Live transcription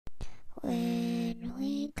when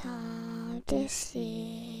we come to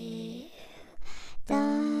see you.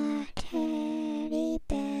 The teddy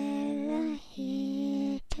bears are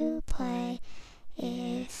here to play.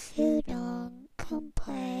 If you don't come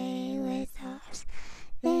play with us,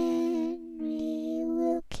 then we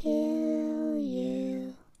will kill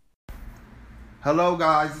you. Hello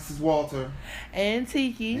guys, this is Walter. And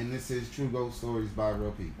Tiki. And this is True Ghost Stories by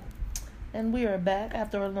Real People. And we are back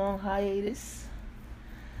after a long hiatus.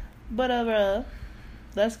 But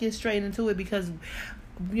let's get straight into it because,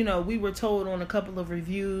 we were told on a couple of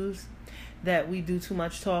reviews that we do too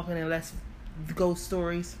much talking and less ghost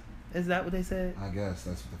stories. Is that what they said? I guess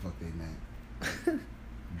that's what the fuck they meant.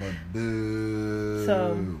 But boo.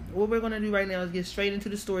 So what we're going to do right now is get straight into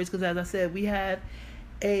the stories because, as I said, we have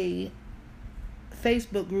a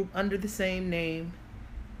Facebook group under the same name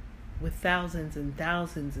with thousands and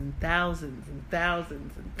thousands and thousands and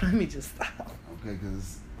thousands. And let me just stop. Okay,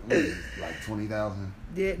 because it's like 20,000.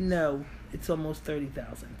 Yeah, no, it's almost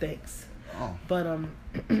 30,000. Thanks. Oh. But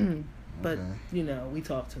but okay. We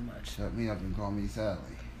talk too much. Shut me up and call me Sally.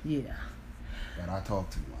 Yeah. But I talk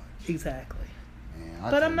too much. Exactly. Man,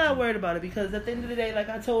 but I'm not worried about it because at the end of the day, like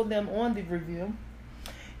I told them on the review,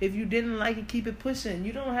 if you didn't like it, keep it pushing.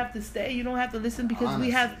 You don't have to stay. You don't have to listen because honestly,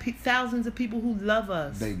 we have thousands of people who love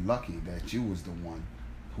us. They lucky that you was the one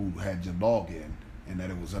who had your login and that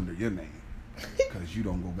it was under your name because you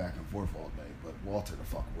don't go back and forth all day. But Walter the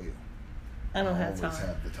fuck will. I don't have time. Always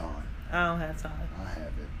have the time. I don't have time. I have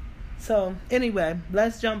it. So anyway,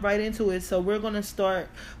 let's jump right into it. So we're gonna start.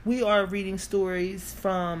 We are reading stories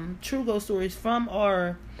from True Ghost Stories from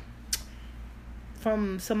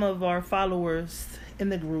some of our followers in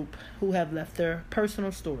the group who have left their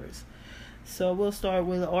personal stories. So we'll start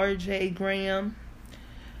with R.J. Graham.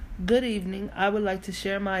 Good evening. I would like to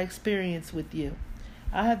share my experience with you.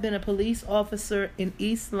 I have been a police officer in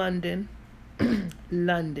East London.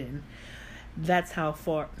 London. That's how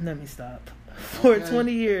far. Let me stop. For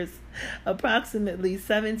 20 years. Approximately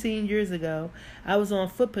 17 years ago, I was on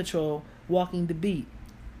foot patrol walking the beat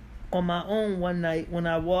on my own one night when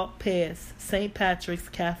I walked past St. Patrick's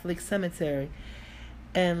Catholic Cemetery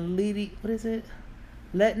and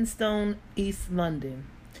Leytonstone, East London.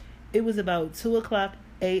 It was about 2:00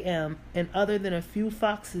 a.m. and other than a few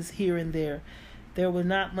foxes here and there was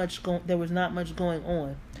not much going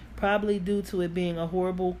on, probably due to it being a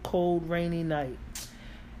horrible, cold, rainy night.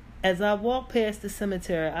 As I walked past the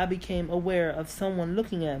cemetery, I became aware of someone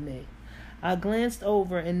looking at me. I glanced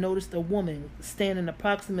over and noticed a woman standing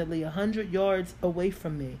approximately 100 yards away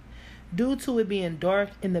from me. Due to it being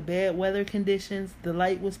dark in the bad weather conditions, the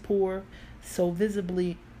light was poor, so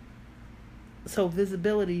visibility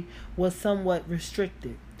was somewhat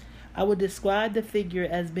restricted. I would describe the figure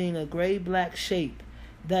as being a gray-black shape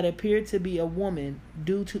that appeared to be a woman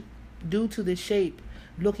due to the shape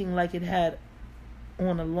looking like it had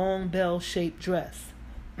on a long bell-shaped dress.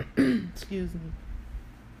 Excuse me.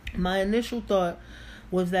 My initial thought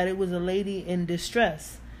was that it was a lady in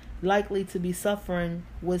distress, likely to be suffering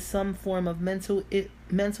with some form of mental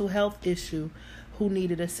health issue who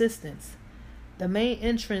needed assistance. The main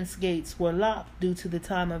entrance gates were locked due to the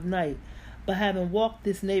time of night, but having walked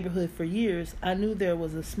this neighborhood for years, I knew there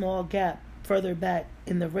was a small gap further back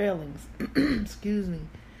in the railings, excuse me,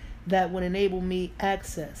 that would enable me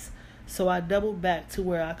access. So I doubled back to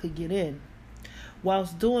where I could get in.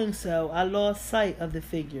 Whilst doing so, I lost sight of the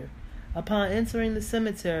figure. Upon entering the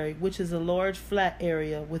cemetery, which is a large flat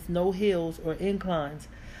area with no hills or inclines,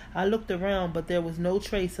 I looked around, but there was no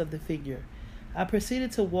trace of the figure. I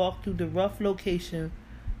proceeded to walk through the rough location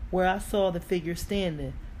where I saw the figure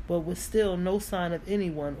standing, but with still no sign of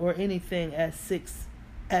anyone or anything at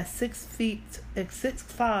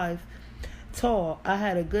 6'5" tall. I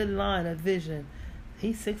had a good line of vision.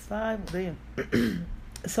 He's 6'5", damn.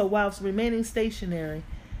 So whilst remaining stationary,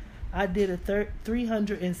 I did a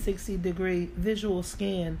 360-degree visual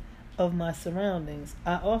scan of my surroundings.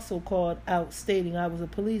 I also called out stating I was a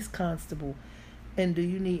police constable and do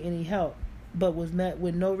you need any help, but was met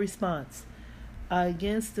with no response. I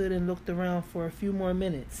again stood and looked around for a few more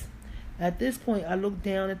minutes. At this point, I looked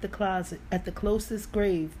down at the closet at the closest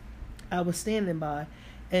grave I was standing by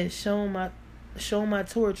and shone my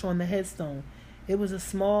torch on the headstone. It was a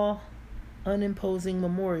small, unimposing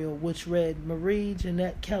memorial which read Marie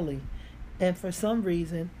Jeanette Kelly, and for some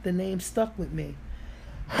reason, the name stuck with me.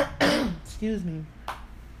 Excuse me.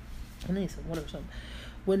 I need some water or something.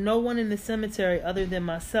 With no one in the cemetery other than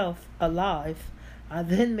myself alive, I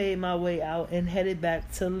then made my way out and headed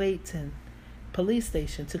back to Leyton police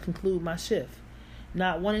station to conclude my shift.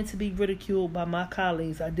 Not wanting to be ridiculed by my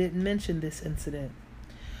colleagues, I didn't mention this incident.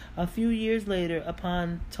 A few years later,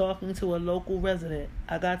 upon talking to a local resident,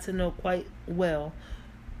 I got to know quite well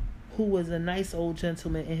who was a nice old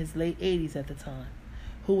gentleman in his late 80s at the time,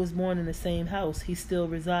 who was born in the same house he still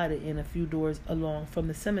resided in a few doors along from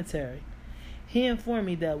the cemetery. He informed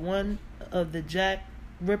me that one of the Jack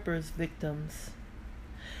Ripper's victims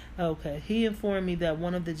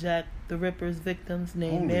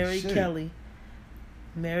named Holy Mary shit. Kelly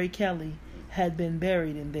had been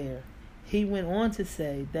buried in there. He went on to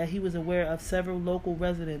say that he was aware of several local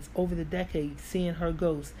residents over the decades seeing her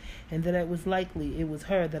ghost, and that it was likely it was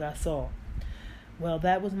her that I saw. Well,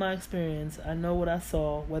 that was my experience. I know what I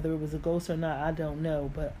saw. Whether it was a ghost or not, I don't know,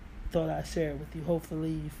 but thought I'd share it with you.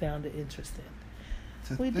 Hopefully you found it interesting.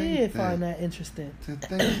 We did find that interesting. To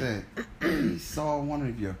think that he saw one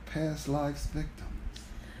of your past lives victims.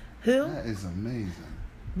 Who? That is amazing.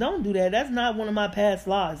 Don't do that. That's not one of my past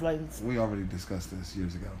lives. Like, We already discussed this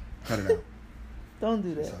years ago. Cut it out. don't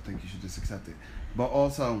do that. So I think you should just accept it. But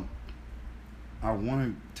also, I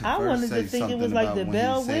wanted to I first wanted say to think it something was like about the when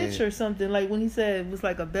Bell he said, Witch or something. Like when he said it was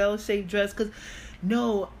like a bell-shaped dress. Cause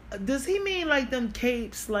no, does he mean like them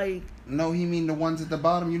capes? Like No, he mean the ones at the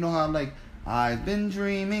bottom. You know how like I've been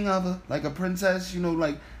dreaming of her, like a princess. You know,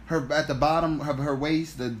 like her at the bottom of her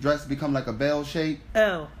waist, the dress become like a bell shape.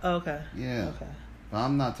 oh, okay, Yeah. okay. But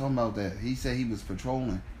I'm not talking about that. He said he was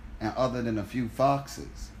patrolling, and other than a few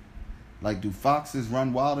foxes, like do foxes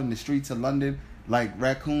run wild in the streets of London like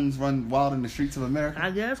raccoons run wild in the streets of America? I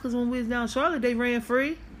guess because when we was down in Charlotte, they ran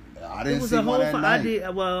free. I It didn't was see a one whole. at I night.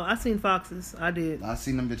 did. Well, I seen foxes. I did. I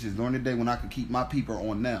seen them bitches during the day when I could keep my peeper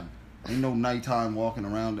on them. Ain't no nighttime walking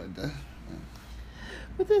around.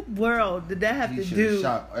 What the world did that have He to should have do?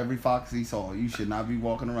 shot every fox he saw. You should not be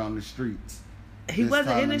walking around the streets. He this wasn't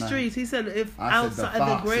time in the of night. streets. He said if I said the outside the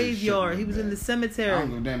foxes graveyard, shouldn't he have was in been. the I cemetery. don't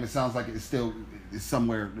give a damn. It sounds like it's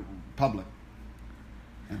somewhere public.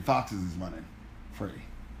 And foxes is running free.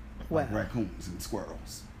 Wow. Like raccoons and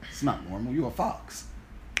squirrels. It's not normal. You a fox.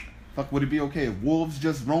 Fuck, would it be okay if wolves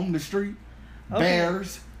just roam the street? Okay.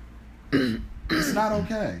 Bears? It's not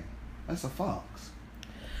okay. That's a fox.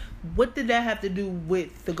 What did that have to do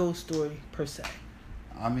with the ghost story per se?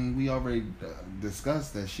 I mean, we already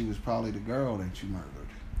discussed that she was probably the girl that you murdered.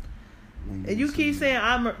 When And you seen keep her.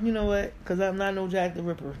 saying you know what? Because I'm not no Jack the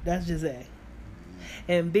Ripper. That's just A.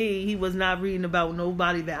 And B, he was not reading about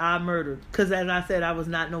nobody that I murdered. Because as I said, I was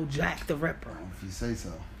not no Jack the Ripper. If you say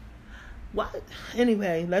so. What?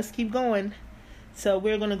 Anyway, let's keep going. So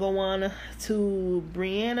we're going to go on to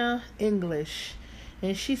Brianna English.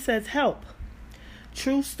 And she says, help.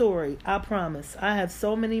 True story, I promise. I have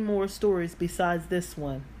so many more stories besides this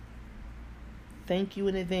one. Thank you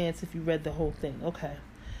in advance if you read the whole thing. Okay.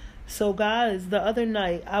 So guys, the other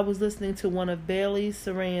night I was listening to one of Bailey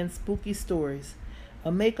Saran's spooky stories,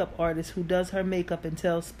 a makeup artist who does her makeup and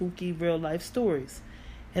tells spooky real life stories.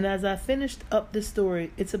 And as I finished up the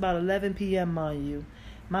story, it's about 11 p.m. mind you,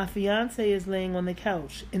 my fiance is laying on the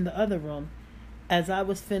couch in the other room. As I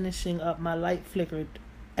was finishing up, my light flickered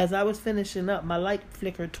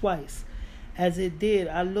twice. As it did,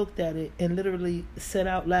 I looked at it and literally said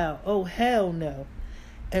out loud, "Oh hell no,"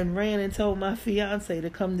 and ran and told my fiance to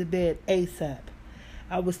come to bed ASAP.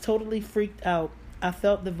 I was totally freaked out. I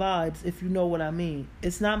felt the vibes, if you know what I mean.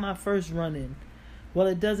 It's not my first run-in. Well,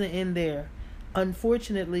 it doesn't end there,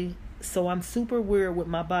 unfortunately, so I'm super weird with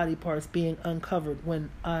my body parts being uncovered when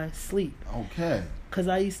I sleep. Okay. Because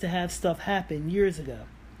I used to have stuff happen years ago.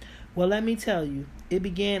 Well, let me tell you, it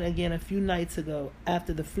began again a few nights ago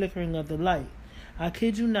after the flickering of the light. I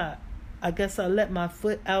kid you not. I guess I let my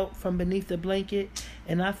foot out from beneath the blanket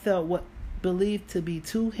and I felt what believed to be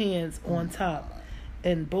two hands on top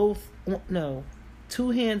and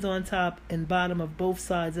two hands on top and bottom of both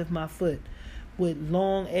sides of my foot with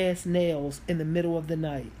long ass nails in the middle of the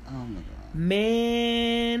night. Oh my God.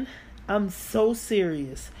 Man, I'm so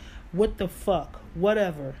serious. What the fuck?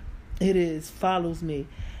 Whatever it is follows me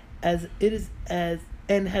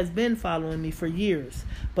and has been following me for years,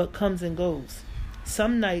 but comes and goes.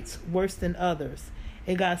 Some nights worse than others.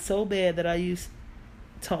 It got so bad that I used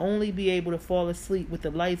to only be able to fall asleep with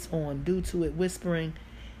the lights on due to it whispering,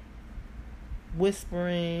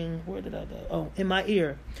 where did I go? Oh, in my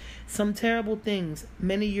ear. Some terrible things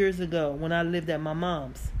many years ago when I lived at my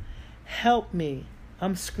mom's. Help me.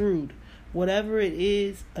 I'm screwed. Whatever it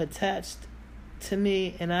is attached to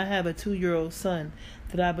me, and I have a 2-year-old son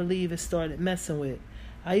that I believe has started messing with.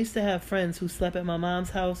 I used to have friends who slept at my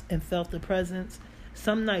mom's house and felt the presence.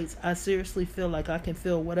 Some nights I seriously feel like I can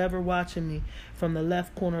feel whatever watching me from the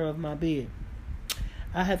left corner of my bed.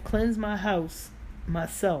 I have cleansed my house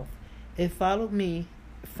myself. It followed me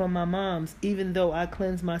from my mom's even though I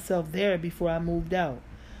cleansed myself there before I moved out.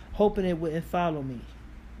 hoping it wouldn't follow me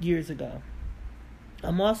years ago.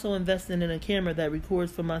 I'm also investing in a camera that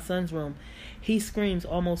records from my son's room. He screams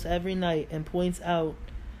almost every night and points out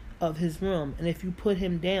of his room, and if you put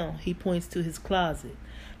him down, he points to his closet.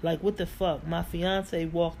 Like, what the fuck? My fiance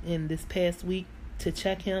walked in this past week to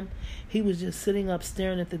check him. He was just sitting up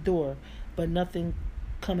staring at the door, but nothing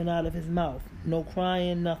coming out of his mouth. No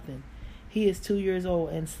crying, nothing. He is 2 years old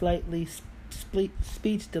and slightly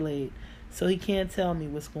speech delayed, so he can't tell me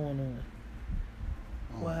what's going on.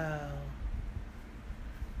 Oh. Wow.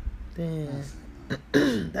 Damn.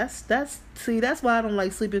 That's why I don't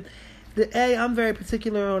like sleeping. I'm very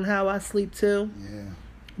particular on how I sleep too. Yeah.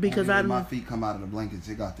 Because when my feet come out of the blankets,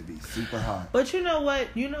 it got to be super hot. But you know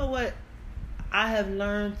what? I have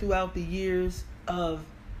learned throughout the years of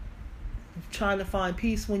trying to find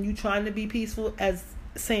peace when you're trying to be peaceful, as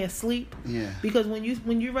saying sleep. Yeah. Because when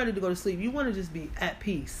you're ready to go to sleep, you want to just be at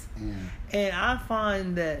peace. Yeah. And I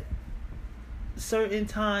find that certain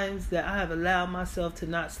times that I have allowed myself to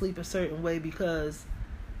not sleep a certain way because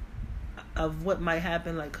of what might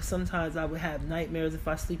happen. Like, sometimes I would have nightmares if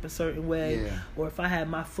I sleep a certain way. Yeah. Or if I have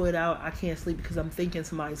my foot out, I can't sleep because I'm thinking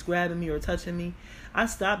somebody's grabbing me or touching me. I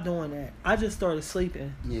stopped doing that. I just started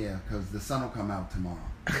sleeping. Yeah, because the sun will come out tomorrow.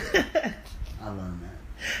 I learned that.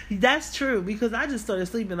 That's true, because I just started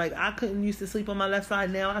sleeping. Like, I couldn't used to sleep on my left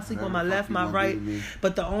side. Now I sleep on my left, my right.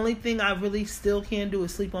 But the only thing I really still can't do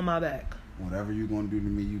is sleep on my back. Whatever you're going to do to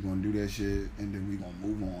me, you're going to do that shit, and then we're going to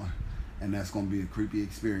move on. And that's going to be a creepy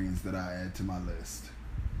experience that I add to my list.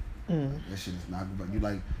 That shit is not good. But you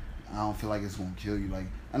like, I don't feel like it's going to kill you. Like,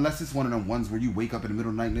 unless it's one of them ones where you wake up in the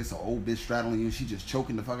middle of the night and it's an old bitch straddling you and she just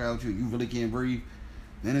choking the fuck out of you and you really can't breathe.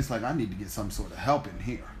 Then it's like, I need to get some sort of help in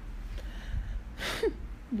here.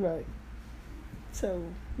 Right. So,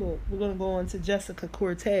 look, we're going to go on to Jessica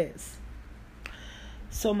Cortez.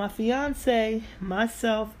 So my fiance,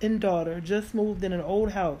 myself, and daughter just moved in an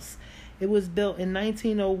old house. It was built in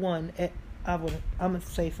 1901. I'm going to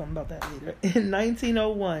say something about that later. In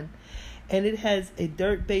 1901. And it has a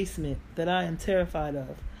dirt basement that I am terrified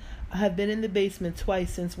of. I have been in the basement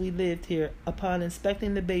twice since we lived here. Upon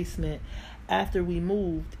inspecting the basement after we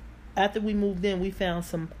moved in, we found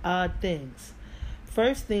some odd things.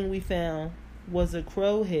 First thing we found was a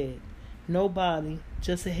crow head. No body,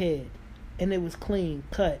 just a head. And it was clean,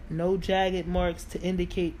 cut, no jagged marks to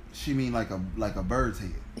indicate. She mean like a bird's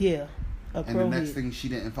head? Yeah, a crow head. And the next thing she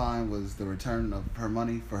didn't find was the return of her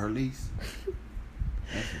money for her lease?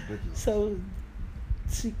 That's ridiculous. So,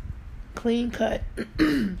 she clean cut,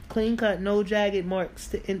 no jagged marks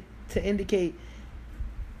to indicate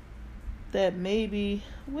that maybe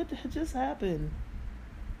what just happened.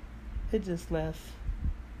 It just left.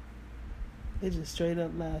 It just straight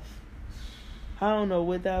up left. I don't know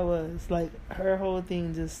what that was. Like, her whole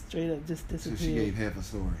thing just straight up just disappeared. So she gave half a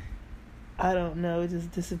story. I don't know. It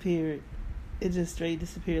just disappeared. It just straight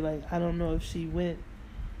disappeared. Like, I don't know if she went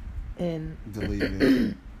and deleted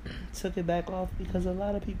it. Took it back off, because a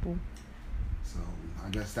lot of people. So I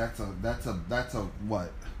guess that's a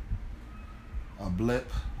what? A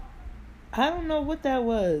blip? I don't know what that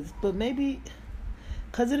was, but maybe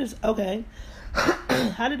because it is okay.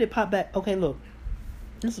 How did it pop back? Okay, look,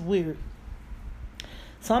 this is weird.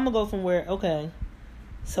 So I'm gonna go from where. Okay,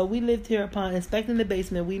 so we lived here. Upon inspecting the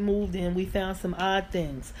basement, we moved in. We found some odd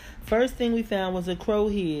things. First thing we found was a crow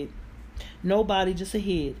head. No body, just a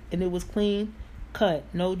head, and it was clean cut,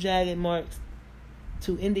 no jagged marks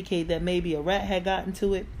to indicate that maybe a rat had gotten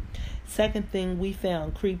to it. Second thing we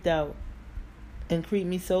found creeped out and creeped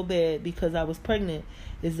me so bad because I was pregnant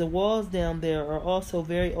is the walls down there are also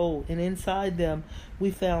very old, and inside them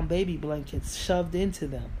we found baby blankets shoved into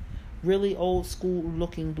them. Really old school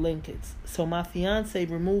looking blankets. So my fiance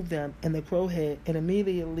removed them and the crow head, and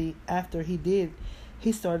immediately after he did,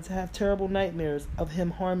 he started to have terrible nightmares of him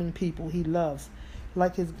harming people he loves,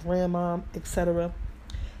 like his grandma, etc.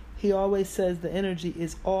 He always says the energy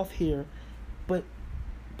is off here, but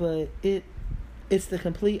it's the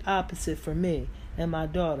complete opposite for me and my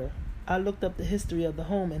daughter. I looked up the history of the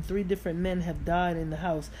home, and 3 different men have died in the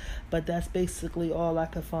house, but that's basically all I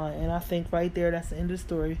could find. And I think right there, that's the end of the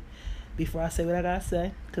story. Before I say what I gotta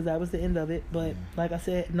say, because that was the end of it. But like I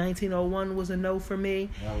said, 1901 was a no for me.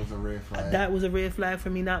 That was a red flag. That was a red flag for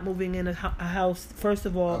me not moving in a house. First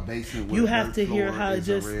of all, you have to hear how it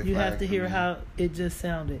just. You have to hear how it just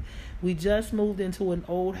sounded. We just moved into an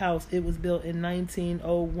old house. It was built in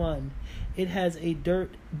 1901. It has a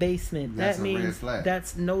dirt basement. That's that means a red flag.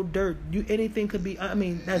 That's no dirt. Anything could be. I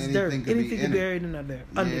mean, that's dirt. Anything could be buried in there.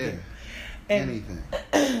 Under there. And anything.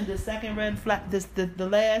 The second red flag, the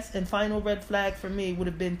last and final red flag for me would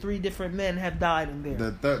have been 3 different men have died in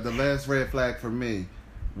there. The last red flag for me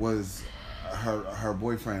was her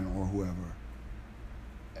boyfriend or whoever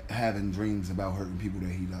having dreams about hurting people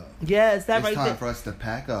that he loved. Yes, that it's right time there. for us to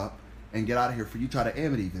pack up and get out of here for you try to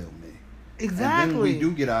Amityville me. Exactly. And then we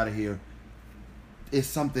do get out of here. It's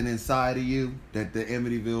something inside of you that the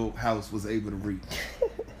Amityville house was able to reach.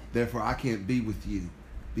 Therefore, I can't be with you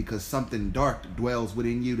because something dark dwells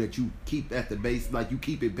within you that you keep at the base, like you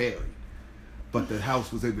keep it buried. But the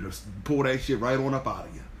house was able to pull that shit right on up out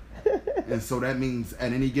of you. And so that means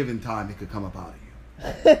at any given time it could come up out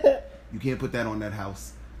of you. You can't put that on that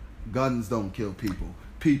house. Guns don't kill people.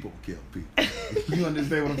 People kill people. You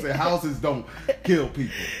understand what I'm saying? Houses don't kill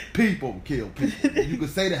people. People kill people. You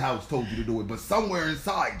could say the house told you to do it, but somewhere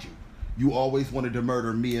inside you, you always wanted to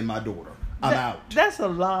murder me and my daughter. I'm out. That's a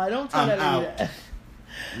lie. Don't tell that lady that.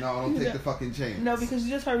 No, don't take the fucking chance. No, because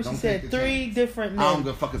you just heard what she Don't said. take the 3 chance. different men. I don't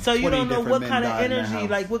give a fucking so you 20 don't know different what men kind of died in that energy, house.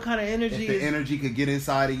 like what kind of energy If the is. energy could get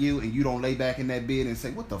inside of you and you don't lay back in that bed and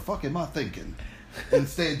say, what the fuck am I thinking?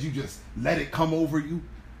 Instead, you just let it come over you.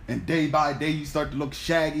 And day by day, you start to look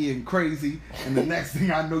shaggy and crazy. And the next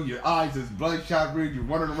thing I know, your eyes is bloodshot red. You're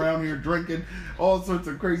running around here drinking all sorts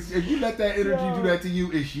of crazy. If you let that energy do that to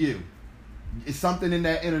you, it's you. It's something in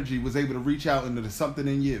that energy was able to reach out into something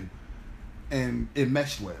in you. And it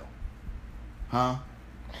meshed well. Huh?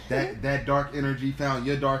 That dark energy found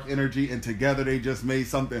your dark energy. And together they just made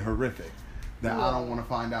something horrific that I don't want to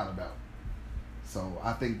find out about. So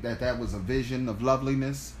I think that was a vision of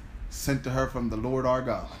loveliness sent to her from the Lord our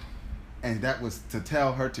God. And that was to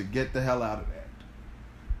tell her to get the hell out of that.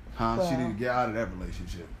 Huh? Wow. She needed to get out of that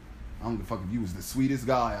relationship. I don't give a fuck if you was the sweetest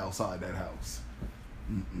guy outside that house.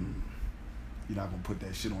 You're not going to put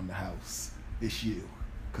that shit on the house. It's you.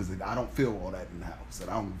 Because I don't feel all that in the house. And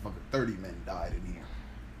I don't give a fuck if 30 men died in here.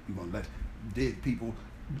 You going to let dead people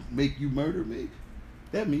make you murder me?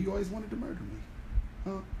 That means you always wanted to murder me.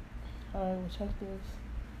 Huh? Alright, well, check this.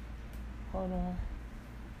 Hold on.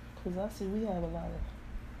 Because I see we have a lot of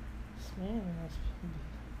spamming us.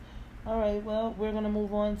 Alright, well, we're going to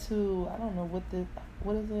move on to, I don't know,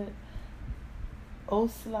 what is it?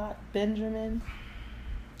 Oslot Benjamin?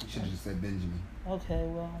 You should have just said Benjamin. Okay,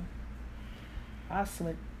 well, I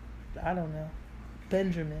don't know.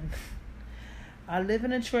 Benjamin. I live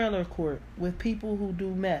in a trailer court with people who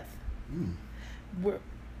do meth.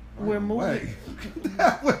 We're moving.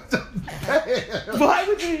 That was just bad. Why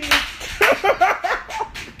would you?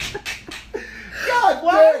 God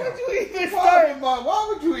Why damn. would you even start?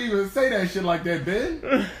 Why would you even say that shit like that, Ben?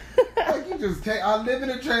 Like you just can't. I live in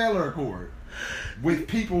a trailer court with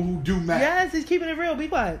people who do meth. Yes, he's keeping it real. Be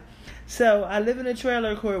quiet. So I live in a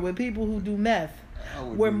trailer court with people who do meth.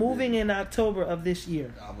 We're moving in October of this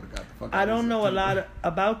year. I would have got the fuck. I don't know a lot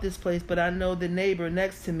about this place, but I know the neighbor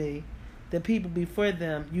next to me, the people before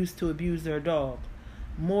them used to abuse their dog.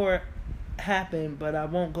 More happened, but I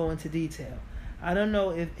won't go into detail. I don't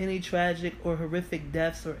know if any tragic or horrific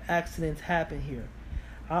deaths or accidents happen here.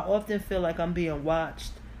 I often feel like I'm being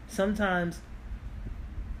watched. Sometimes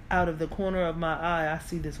out of the corner of my eye, I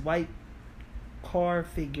see this white car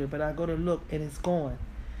figure, but I go to look and it's gone.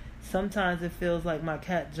 Sometimes it feels like my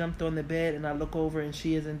cat jumped on the bed and I look over and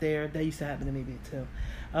she isn't there. That used to happen to me too.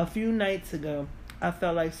 A few nights ago, I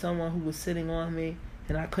felt like someone who was sitting on me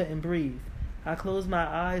and I couldn't breathe. I closed my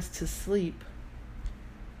eyes to sleep.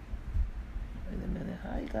 Wait a minute,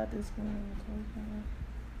 how you got this going?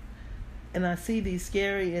 And I see these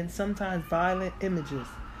scary and sometimes violent images.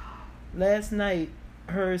 Last night,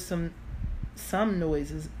 heard some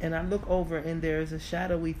noises, and I look over and there's a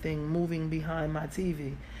shadowy thing moving behind my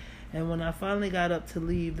TV. And when I finally got up to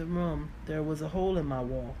leave the room, there was a hole in my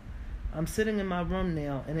wall. I'm sitting in my room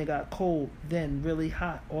now, and it got cold, then really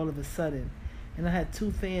hot all of a sudden. And I had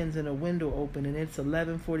 2 fans and a window open, and it's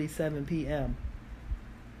 11:47 p.m.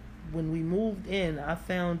 When we moved in, I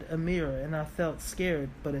found a mirror, and I felt scared,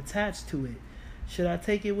 but attached to it. Should I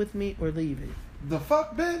take it with me or leave it? The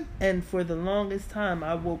fuck, Ben? And for the longest time,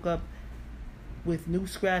 I woke up with new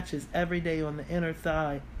scratches every day on the inner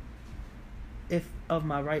thigh of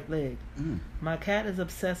my right leg. My cat is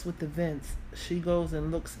obsessed with the vents. She goes and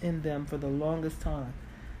looks in them for the longest time.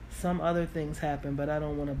 Some other things happen, but I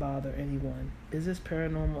don't want to bother anyone. Is this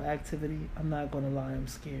paranormal activity? I'm not going to lie, I'm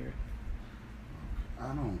scared.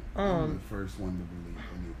 I'm the first one to believe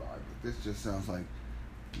anybody, but this just sounds like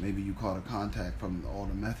maybe you caught a contact from all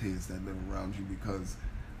the meth heads that live around you, because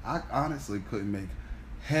I honestly couldn't make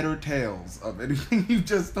head or tails of anything you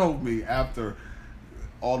just told me after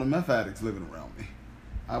all the meth addicts living around me.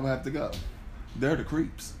 I would have to go. They're the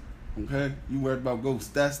creeps, okay? You worried about ghosts,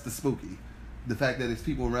 that's the spooky. The fact that it's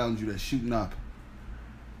people around you that's shooting up.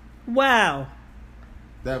 Wow.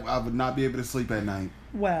 That I would not be able to sleep at night.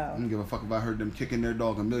 Wow. I don't give a fuck if I heard them kicking their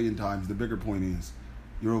dog a million times. The bigger point is,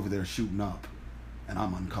 you're over there shooting up, and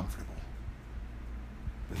I'm uncomfortable.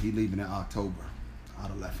 But he leaving in October. I'd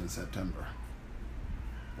have left in September.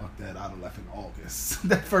 Fuck that, I'd have left in August.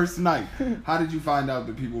 That first night. How did you find out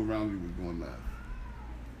that people around you was going left?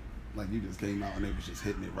 Like, you just came out and they was just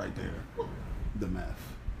hitting it right there. The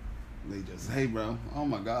meth. They just, hey, bro. Oh,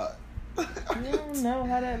 my God. You don't know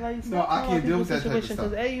how that, like, no, I can't deal with that type of stuff.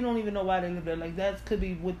 Because, A, you don't even know why they live there. Like, that could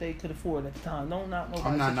be what they could afford at the time. Don't knock nobody's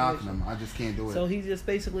I'm not situation. knocking them. I just can't do it. So he's just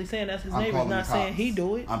basically saying that's his neighbor's not saying he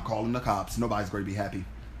do it. I'm calling the cops. Nobody's going to be happy.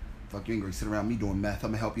 Fuck, you ain't going to sit around me doing meth.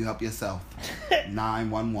 I'm going to help you help yourself.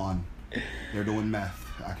 911. They're doing meth.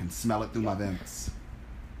 I can smell it through my vents.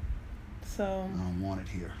 So I don't want it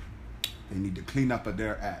here. They need to clean up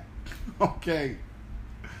their act. Okay.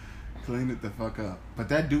 Clean it the fuck up. But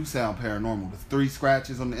that do sound paranormal. The 3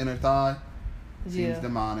 scratches on the inner thigh seems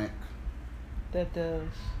demonic. That does.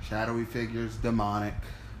 Shadowy figures, demonic.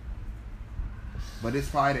 But it's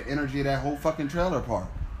probably the energy of that whole fucking trailer park.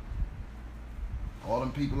 All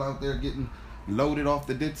them people out there getting loaded off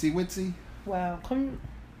the Ditsy Witsy. Wow.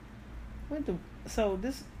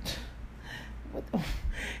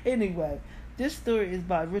 Anyway, this story is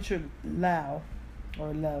by Richard Lowe.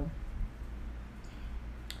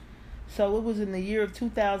 So it was in the year of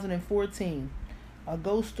 2014. A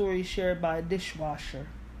ghost story shared by a dishwasher.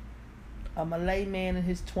 A Malay man in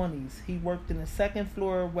his 20s. He worked in the second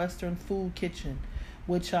floor Western food kitchen,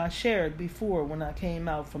 which I shared before when I came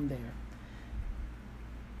out from there.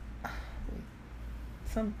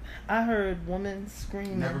 I heard women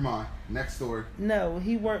screaming. Never mind. Next story. No,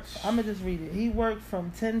 he worked. I'm gonna just read it. He worked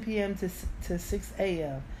from 10 p.m. to 6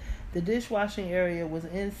 a.m. The dishwashing area was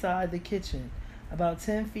inside the kitchen, about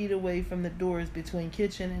 10 feet away from the doors between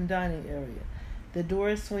kitchen and dining area. The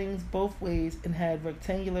door swings both ways and had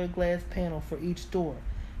rectangular glass panel for each door.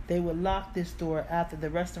 They would lock this door after the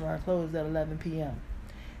restaurant closed at 11 p.m.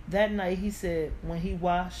 That night, he said, when he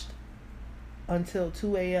washed until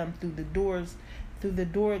 2 a.m. through the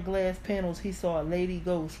door glass panels, he saw a lady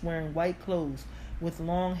ghost wearing white clothes with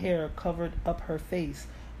long hair covered up her face,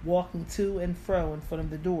 walking to and fro in front of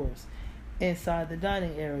the doors inside the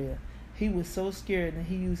dining area. He was so scared that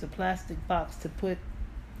he used a plastic box to put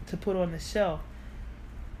on the shelf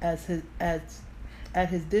at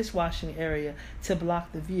his dishwashing area to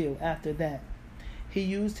block the view. After that, he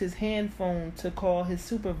used his hand phone to call his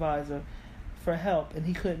supervisor for help, and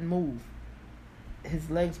he couldn't move.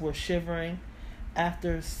 His legs were shivering.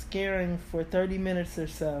 After scaring for 30 minutes or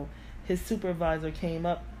so, his supervisor came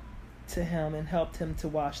up to him and helped him to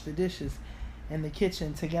wash the dishes in the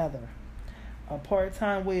kitchen together. A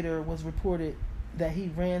part-time waiter was reported that he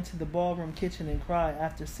ran to the ballroom kitchen and cried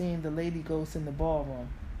after seeing the lady ghost in the ballroom.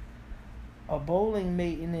 A bowling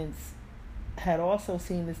maintenance had also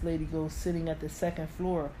seen this lady ghost sitting at the second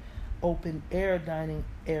floor open air dining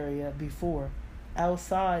area before,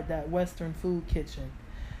 outside that Western food kitchen.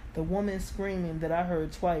 The woman screaming that I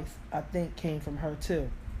heard twice, I think, came from her too.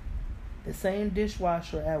 The same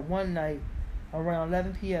dishwasher at one night, around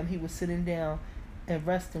 11 p.m., he was sitting down and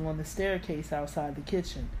resting on the staircase outside the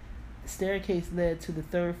kitchen. The staircase led to the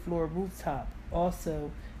 3rd floor rooftop.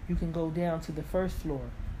 Also, you can go down to the 1st floor.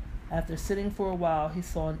 After sitting for a while, he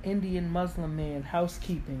saw an Indian Muslim man,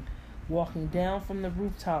 housekeeping, walking down from the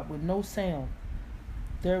rooftop with no sound.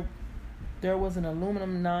 There was an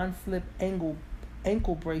aluminum non-flip angle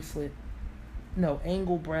bracket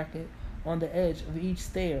on the edge of each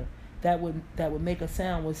stair that would make a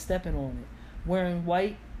sound when stepping on it. Wearing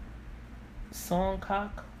white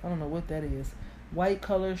songkok, I don't know what that is, white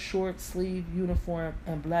color short sleeve uniform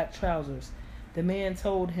and black trousers. The man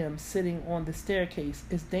told him sitting on the staircase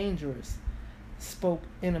is dangerous, spoke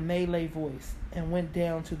in a Malay voice, and went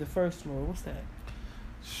down to the 1st floor. What's that?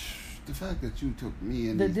 The fact that you took me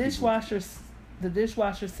in. The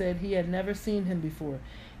dishwasher said he had never seen him before.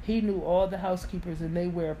 He knew all the housekeepers and they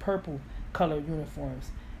wear purple colored uniforms,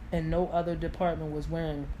 and no other department was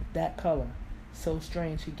wearing that color. So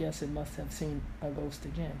strange, he guessed it must have seen a ghost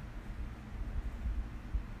again.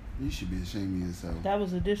 You should be ashamed of yourself. That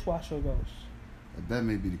was a dishwasher ghost. That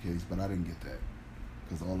may be the case, but I didn't get that.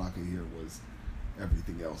 Because all I could hear was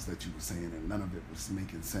everything else that you were saying, and none of it was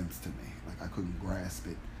making sense to me. Like, I couldn't grasp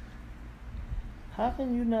it. How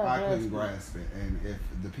can you not grasp it? I couldn't grasp it. And if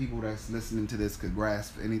the people that's listening to this could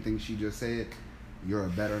grasp anything she just said, you're a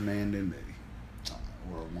better man than me.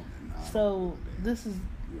 Or a woman. So, this is...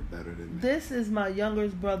 You're better than me. This is my younger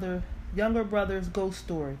brother's ghost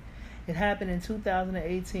story. It happened in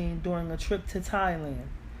 2018 during a trip to Thailand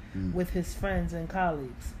with his friends and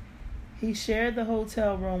colleagues. He shared the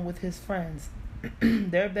hotel room with his friends.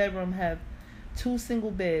 Their bedroom had 2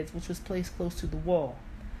 single beds, which was placed close to the wall.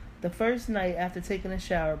 The first night after taking a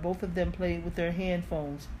shower, both of them played with their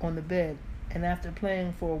handphones on the bed, and after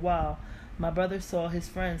playing for a while, my brother saw his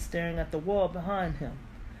friend staring at the wall behind him.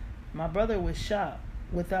 My brother was shocked.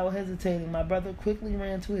 Without hesitating, my brother quickly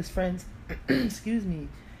ran to his friend's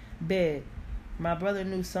bed. My brother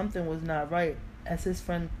knew something was not right, as his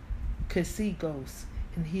friend could see ghosts,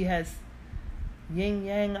 and he has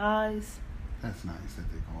yin-yang eyes. That's nice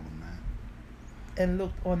that they call them that. And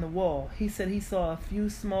looked on the wall. He said he saw a few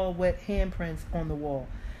small wet handprints on the wall,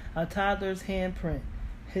 a toddler's handprint.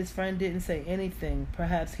 His friend didn't say anything.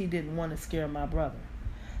 Perhaps he didn't want to scare my brother.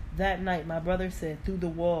 That night, my brother said through the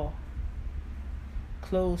wall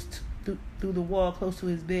close to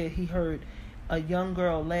his bed, he heard a young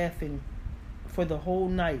girl laughing for the whole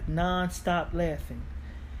night, non-stop laughing.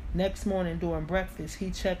 Next morning during breakfast, he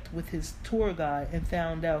checked with his tour guide and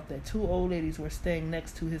found out that 2 old ladies were staying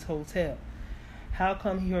next to his hotel. How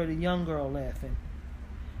come he heard a young girl laughing?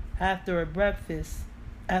 After breakfast,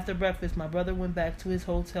 my brother went back to his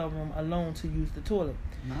hotel room alone to use the toilet.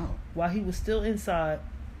 No. While he was still inside,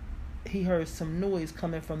 he heard some noise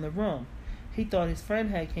coming from the room. He thought his friend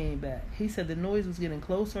had came back. He said the noise was getting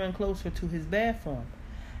closer and closer to his bathroom.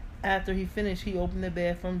 After he finished, he opened the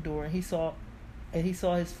bathroom door and he saw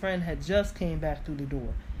his friend had just came back through the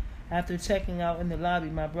door. After checking out in the lobby,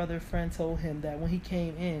 my brother's friend told him that when he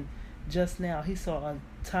came in just now, he saw a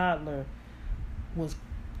toddler was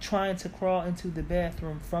trying to crawl into the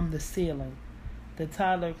bathroom from the ceiling. The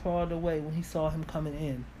toddler crawled away when he saw him coming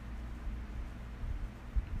in.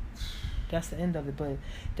 That's the end of it, but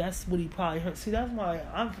that's what he probably heard. See, that's why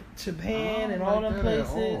I'm Japan and all them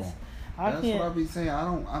places. That's what I be saying.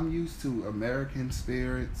 I'm used to American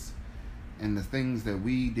spirits and the things that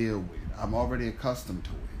we deal with. I'm already accustomed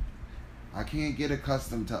to it. I can't get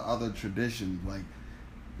accustomed to other traditions. Like,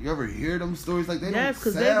 you ever hear them stories? Like, they don't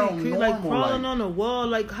sound normal. Like crawling on the wall.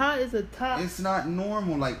 Like, how is a toddler? It's not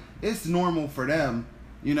normal. Like, it's normal for them,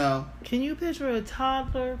 you know. Can you picture a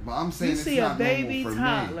toddler? But I'm saying you see a baby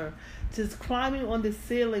toddler just climbing on the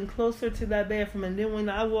ceiling closer to that bathroom, and then when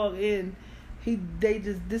I walk in, they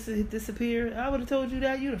just disappear. I would have told you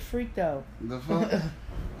that. You'd have freaked out. The fuck?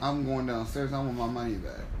 I'm going downstairs. I want my money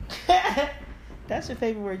back. That's your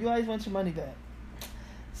favorite word. You always want your money back.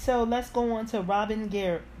 So let's go on to Robin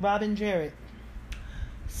Jarrett.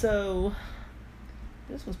 So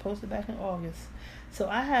this was posted back in August. So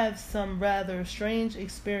I have some rather strange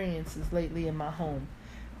experiences lately in my home.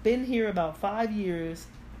 Been here about 5 years,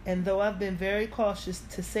 and though I've been very cautious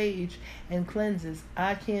to sage and cleanses,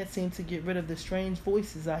 I can't seem to get rid of the strange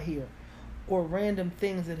voices I hear or random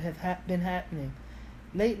things that have been happening.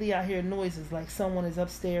 Lately, I hear noises like someone is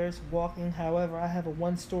upstairs walking. However, I have a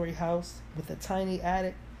 1-story house with a tiny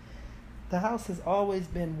attic. The house has always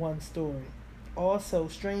been 1 story. Also,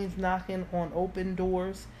 strange knocking on open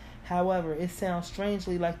doors. However, it sounds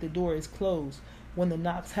strangely like the door is closed when the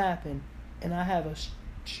knocks happen, and I have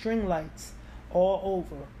string lights all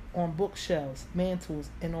over, on bookshelves, mantles,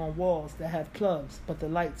 and on walls that have plugs, but the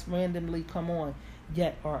lights randomly come on,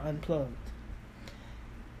 yet are unplugged.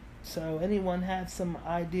 So anyone have some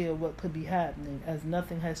idea what could be happening, as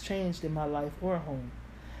nothing has changed in my life or home?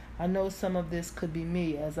 I know some of this could be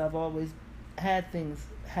me, as I've always had things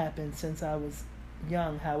happen since I was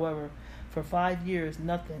young. However, for 5 years,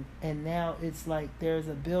 nothing, and now it's like there's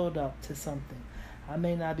a build-up to something I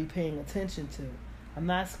may not be paying attention to. I'm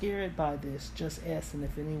not scared by this, just asking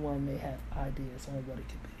if anyone may have ideas on what it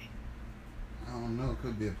could be. I don't know. It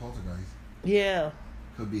could be a poltergeist. Yeah.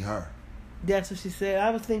 Could be her. That's what she said.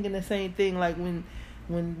 I was thinking the same thing. Like when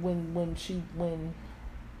she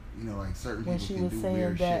you know, like certain people can do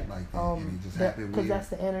weird shit like that, and it just happened weird. Because that's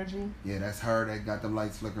the energy. Yeah, that's her that got the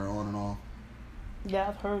lights flickering on and off. Yeah,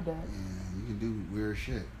 I've heard that. Yeah, you can do weird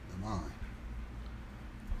shit. The mind.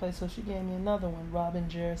 Okay, so she gave me another one. Robin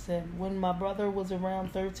Jarrett said, when my brother was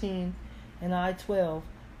around 13 and I 12,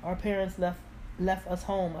 our parents left us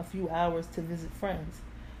home a few hours to visit friends.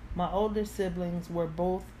 My older siblings were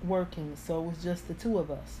both working, so it was just the 2 of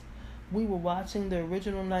us. We were watching the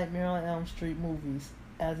original Nightmare on Elm Street movies,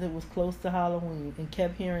 as it was close to Halloween, and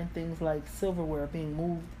kept hearing things like silverware being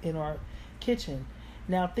moved in our kitchen.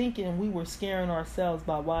 Now, thinking we were scaring ourselves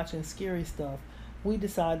by watching scary stuff, we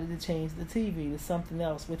decided to change the TV to something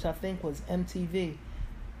else, which I think was MTV,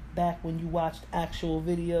 back when you watched actual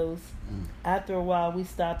videos. After a while, we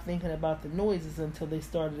stopped thinking about the noises until they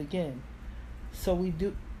started again. So we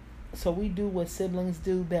do what siblings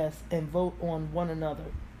do best and vote on one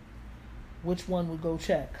another. Which one would go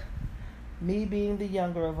check? Me being the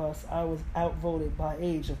younger of us, I was outvoted by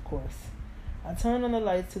age, of course. I turned on the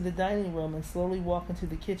lights to the dining room and slowly walked into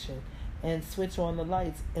the kitchen. and switch on the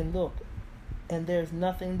lights and look, and there's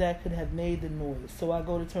nothing that could have made the noise. So I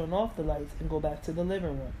go to turn off the lights and go back to the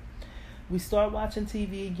living room. We start watching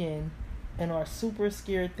TV again and are super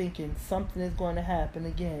scared, thinking something is going to happen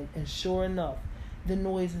again. And sure enough, the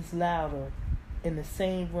noise is louder in the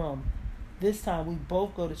same room. This time we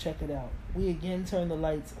both go to check it out. We again turn the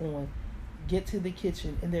lights on, get to the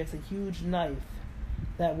kitchen, and there's a huge knife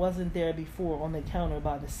that wasn't there before on the counter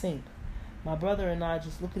by the sink. My brother and I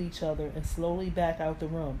just look at each other and slowly back out the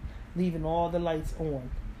room, leaving all the lights on.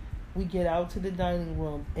 We get out to the dining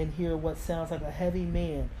room and hear what sounds like a heavy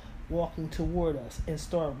man walking toward us and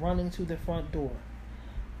start running to the front door.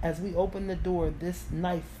 As we open the door, this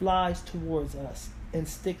knife flies towards us and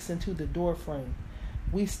sticks into the door frame.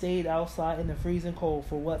 We stayed outside in the freezing cold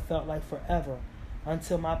for what felt like forever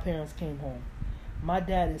until my parents came home. My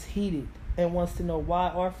dad is heated and wants to know why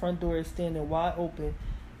our front door is standing wide open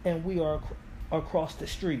and we are across the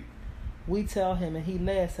street. We tell him and he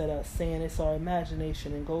laughs at us, saying it's our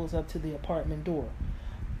imagination, and goes up to the apartment door.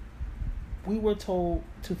 We were told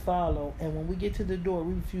to follow, and when we get to the door,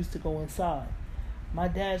 we refuse to go inside. My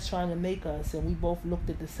dad's trying to make us, and we both looked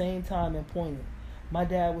at the same time and pointed. My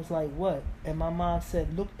dad was like, "What?" And my mom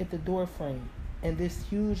said, "Look at the door frame." And this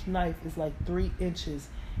huge knife is like 3 inches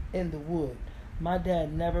in the wood. My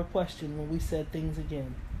dad never questioned when we said things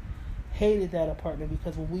again. Hated that apartment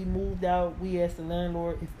because when we moved out, we asked the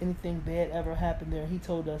landlord if anything bad ever happened there. He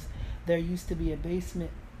told us there used to be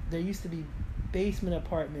basement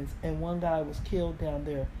apartments, and one guy was killed down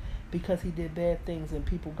there because he did bad things and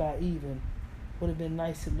people got even. Would have been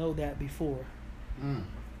nice to know that before.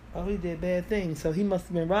 Oh, he did bad things, so he must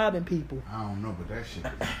have been robbing people. I don't know, but that shit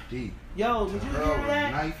is deep. Yo, did you hear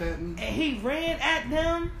that? Knife at me? And he ran at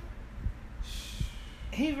them.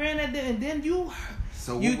 And then you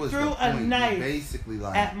threw a knife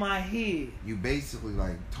at my head. You basically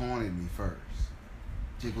like taunted me first.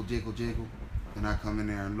 Jiggle, jiggle, jiggle. Then I come in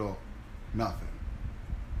there and look. Nothing.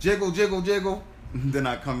 Jiggle, jiggle, jiggle. Then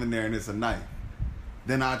I come in there and it's a knife.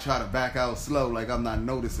 Then I try to back out slow like I'm not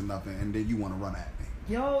noticing nothing, and then you want to run at me.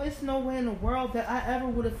 Yo, it's no way in the world that I ever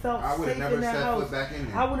would have felt safe never in that set house. Foot back in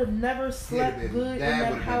there. I would have never slept good in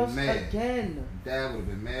that house again. Dad would have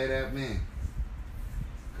been mad at me.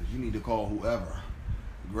 Because you need to call whoever.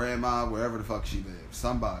 Grandma, wherever the fuck she lives.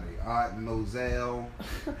 Somebody. Aunt Nozelle,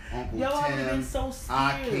 Uncle Yo, Tim. I would have been so scared.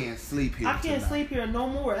 I can't sleep here tonight. Sleep here no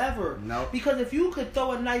more, ever. No. Because if you could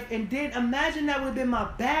throw a knife and then imagine that would have been my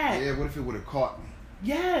bag. Yeah, what if it would have caught me?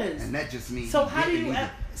 Yes. And that just means so how do you?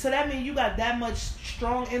 So that means you got that much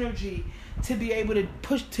strong energy to be able to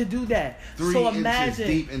push to do that. 3 so inches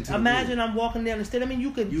deep into imagine I'm walking down the stairs. I mean, you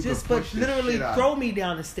could literally throw me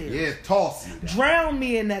down the stairs. Yeah, toss me. Drown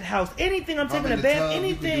me in that house. Anything. I'm taking a bath.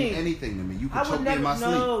 Anything. You could do anything to me. You could choke me in my sleep.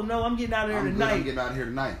 No, I'm getting out of here tonight. I'm getting out of here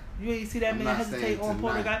tonight. You ain't see that man hesitate on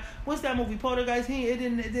Poltergeist. What's that movie, Poltergeist? It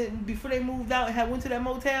didn't. Before they moved out and went to that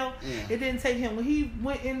motel, it didn't take him. When he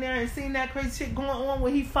went in there and seen that crazy shit going on,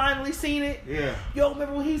 when he finally seen it. Yeah. Yo,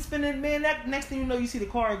 remember when he was spinning, man? That next thing you know, you see the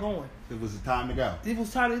car going. It was the time to go. It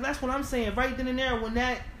was time. That's what I'm saying. Right then and there, when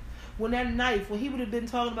that knife, when he would have been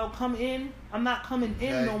talking about come in, I'm not coming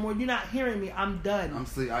in no more. You're not hearing me. I'm done. I'm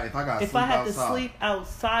sleep. If I had to sleep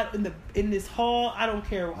outside in this hall, I don't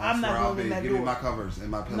care. I'm not going in that door. Give me my covers and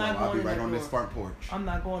my pillow. I'll be right on this front porch. I'm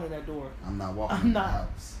not going in that door. I'm not walking in the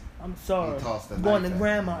house. I'm sorry. He tossed I'm going to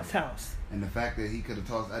grandma's house. And the fact that he could have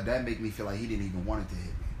tossed that made me feel like he didn't even want it to hit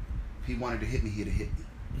me. If he wanted to hit me, he'd have hit me.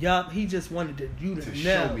 Yup, he just wanted you to know.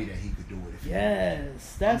 Show me that he could do it.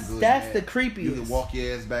 Yes, that's the creepiest. You can walk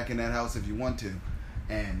your ass back in that house if you want to,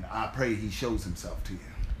 and I pray he shows himself to you.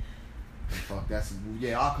 Fuck,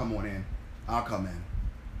 I'll come on in. I'll come in.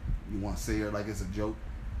 You want to say it like it's a joke?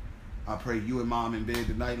 I pray you and mom in bed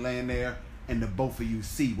tonight, laying there, and the both of you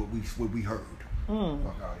see what we heard. Fuck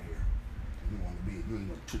out of here. You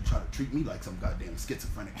want to try to treat me like some goddamn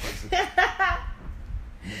schizophrenic person.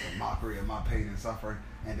 Make a mockery of my pain and suffering,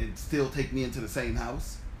 and then still take me into the same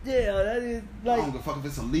house. Yeah, that is like. I don't give a fuck if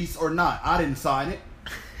it's a lease or not. I didn't sign it.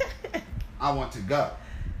 I want to go.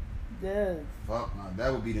 Yeah. Fuck,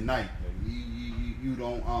 that would be the night. You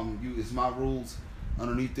don't it's my rules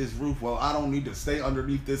underneath this roof. Well, I don't need to stay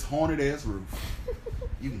underneath this haunted ass roof.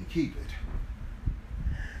 You can keep it.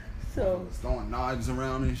 So throwing knives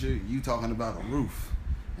around and shit. You talking about a roof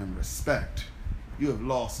and respect. You have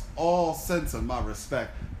lost all sense of my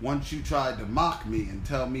respect once you tried to mock me and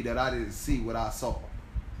tell me that I didn't see what I saw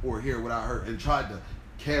or hear what I heard and tried to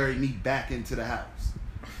carry me back into the house.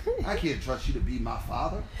 I can't trust you to be my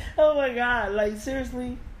father. Oh my God, like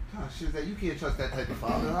seriously? What kind of shit is that? You can't trust that type of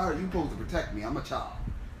father. How are you supposed to protect me? I'm a child.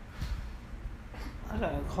 I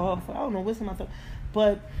got a cough. I don't know what's in my throat.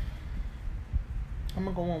 But I'm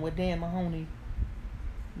gonna go on with Dan Mahoney.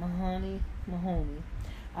 Mahoney.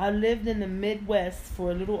 I lived in the Midwest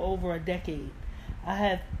for a little over a decade. I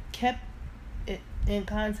have kept in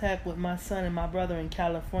contact with my son and my brother in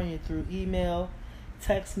California through email,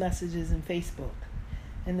 text messages, and Facebook.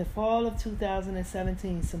 In the fall of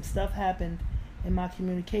 2017, some stuff happened in my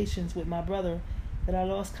communications with my brother that I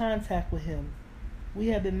lost contact with him. We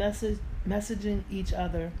had been messaging each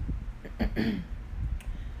other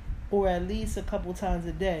or at least a couple times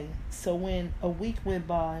a day. So when a week went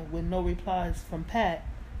by with no replies from Pat,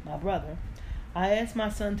 my brother, I asked my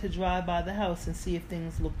son to drive by the house and see if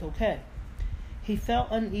things looked okay. He felt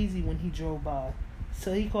uneasy when he drove by,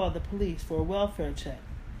 so he called the police for a welfare check.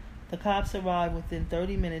 The cops arrived within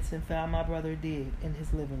 30 minutes and found my brother dead in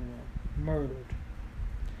his living room, murdered.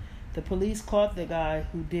 The police caught the guy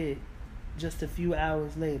who did just a few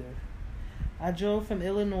hours later. I drove from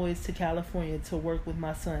Illinois to California to work with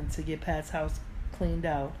my son to get Pat's house cleaned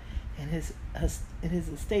out and his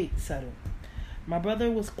estate settled. My brother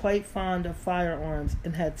was quite fond of firearms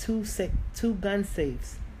and had two gun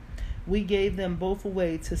safes. We gave them both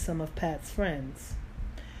away to some of Pat's friends.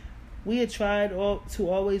 We had tried to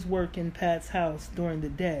always work in Pat's house during the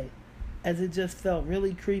day, as it just felt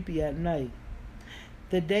really creepy at night.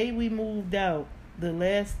 The day we moved out, the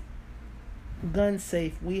last gun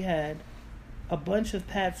safe we had a bunch of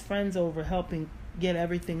Pat's friends over helping get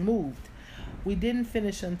everything moved. We didn't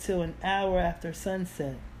finish until an hour after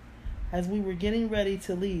sunset. As we were getting ready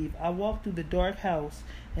to leave, I walked through the dark house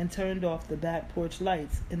and turned off the back porch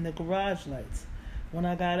lights and the garage lights. When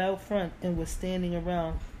I got out front and was standing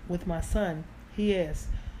around with my son, he asked,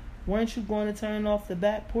 "Weren't you going to turn off the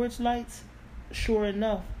back porch lights?" Sure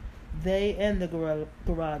enough, they and the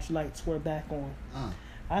garage lights were back on.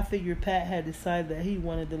 I figured Pat had decided that he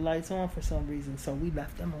wanted the lights on for some reason, so we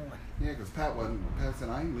left them on. Yeah, because Pat said,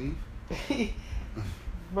 I ain't leave.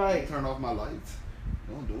 Right. Turn off my lights.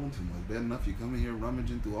 Don't do them too much. Bad enough you come in here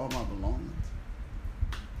rummaging through all my belongings.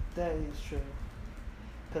 That is true.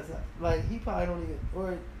 Because, he probably don't even,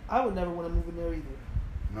 or I would never want to move in there either.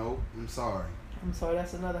 Nope, I'm sorry.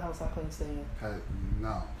 That's another house I couldn't stay in.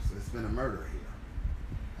 No, so it's been a murder here.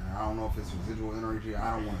 And I don't know if it's residual energy.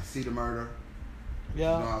 I don't want to see the murder.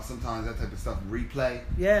 Yeah. You know how sometimes that type of stuff replay?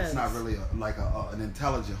 Yes. It's not really an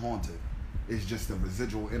intelligent haunted. It's just the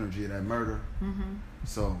residual energy of that murder. Mm-hmm.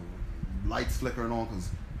 So, lights flickering on because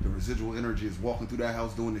the residual energy is walking through that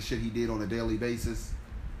house doing the shit he did on a daily basis.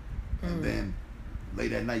 And then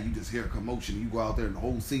late at night, you just hear a commotion. You go out there and the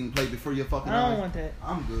whole scene play before your fucking eyes. I don't want that.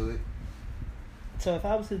 I'm good. So if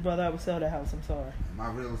I was his brother, I would sell that house. I'm sorry. And my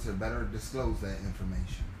realtor better disclose that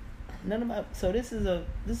information. So this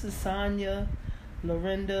is Sonia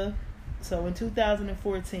Lorinda. So in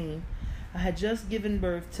 2014, I had just given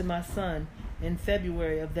birth to my son in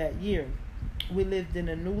February of that year. We lived in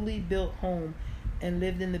a newly built home and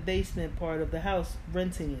lived in the basement part of the house,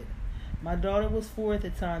 renting it. My daughter was 4 at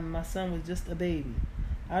the time and my son was just a baby.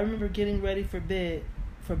 I remember getting ready for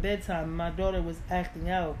bedtime and my daughter was acting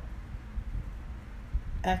out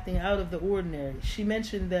of the ordinary. She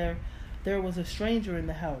mentioned there was a stranger in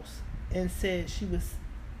the house and said she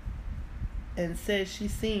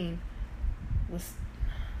seen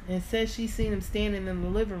him standing in the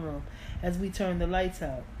living room as we turned the lights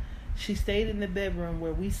out. She stayed in the bedroom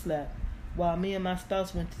where we slept while me and my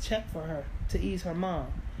spouse went to check for her to ease her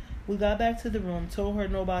mind. We got back to the room, told her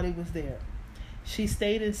nobody was there. She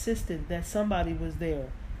stayed insistent that somebody was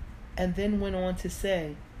there and then went on to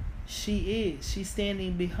say, she's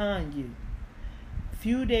standing behind you. A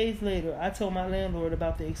few days later, I told my landlord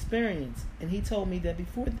about the experience, and he told me that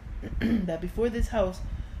before this house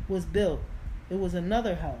was built, it was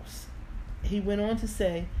another house. He went on to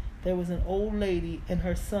say there was an old lady and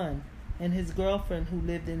her son and his girlfriend who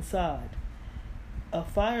lived inside. A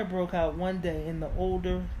fire broke out one day and the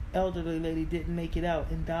elderly lady didn't make it out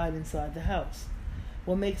and died inside the house.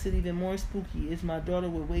 What makes it even more spooky is my daughter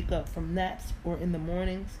would wake up from naps or in the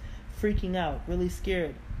mornings freaking out, really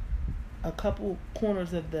scared. A couple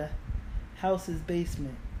corners of the house's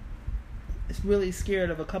basement. It's really scared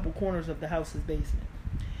of a couple corners of the house's basement.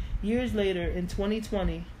 Years later, in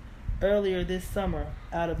 2020, earlier this summer,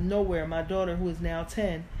 out of nowhere, my daughter, who is now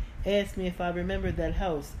 10, asked me if I remembered that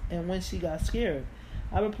house and when she got scared.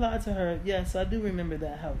 I replied to her, yes, I do remember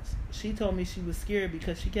that house. She told me she was scared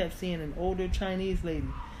because she kept seeing an older Chinese lady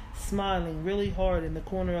smiling really hard in the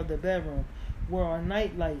corner of the bedroom where our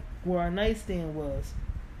nightstand was.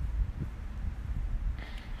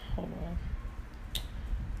 Hold on.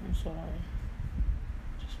 I'm sorry.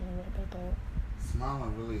 Just went right back out.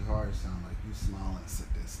 Smiling really hard sound like you smiling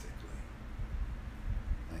sadistically.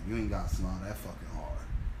 Like you ain't got to smile that fucking hard.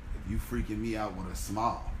 you freaking me out with a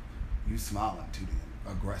smile. You smiling too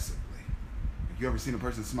damn aggressively. You ever seen a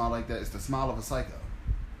person smile like that? It's the smile of a psycho.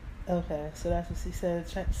 Okay, so that's what she said,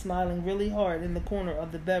 smiling really hard in the corner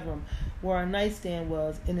of the bedroom where our nightstand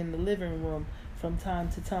was and in the living room from time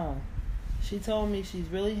to time. She told me she's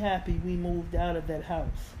really happy we moved out of that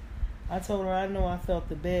house. I told her I know I felt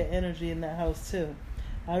the bad energy in that house too.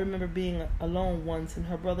 I remember being alone once and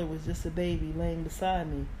her brother was just a baby laying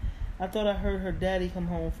beside me. I thought I heard her daddy come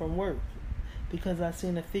home from work because I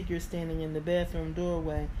seen a figure standing in the bathroom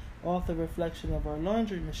doorway off the reflection of our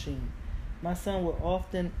laundry machine. My son would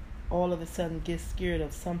often all of a sudden get scared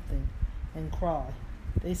of something and cry.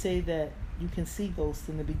 They say that you can see ghosts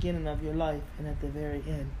in the beginning of your life and at the very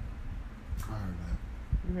end. I heard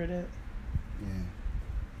that. You heard that? Yeah.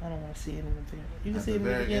 I don't want to see it in the beginning. You can at see it in the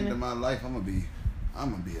very beginning. end of my life, I'm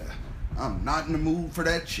not in the mood for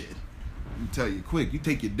that shit. I'm tell you quick, you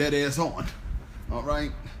take your dead ass on. All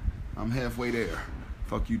right? I'm halfway there.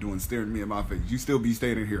 Fuck you doing staring me in my face. You still be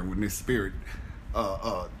standing here when this spirit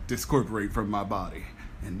discorporate from my body.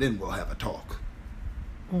 And then we'll have a talk.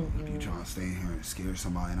 Mm-mm. If you trying to stay in here and scare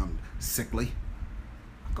somebody and I'm sickly,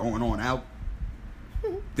 going on out,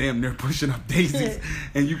 damn near pushing up daisies,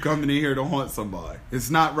 and you coming in here to haunt somebody. It's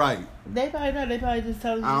not right. They probably not. They probably just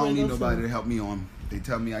telling you I don't where to need go nobody soon. to help me on. They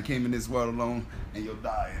tell me I came in this world alone and you'll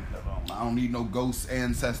die alone. I don't need no ghost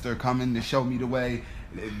ancestor coming to show me the way.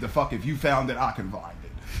 The fuck, if you found it, I can find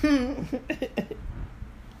it.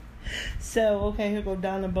 So, okay, here go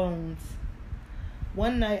Donna Bones.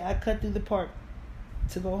 One night I cut through the park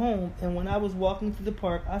to go home, and when I was walking through the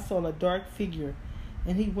park, I saw a dark figure,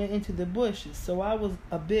 and he went into the bushes. So I was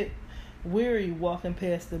a bit weary walking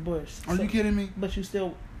past the bush. Are you kidding me? But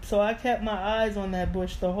so I kept my eyes on that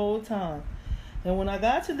bush the whole time. And when I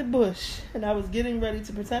got to the bush, and I was getting ready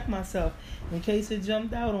to protect myself in case it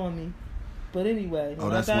jumped out on me. But anyway, Oh,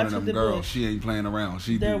 when that's I got one of to them the girls. bush, She ain't playing around.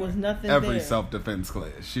 there was nothing every there. self-defense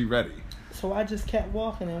class. She ready. So I just kept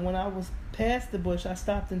walking, and when I was past the bush, I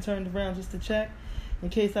stopped and turned around just to check. In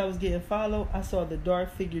case I was getting followed, I saw the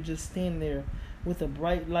dark figure just stand there with a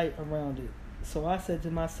bright light around it. So I said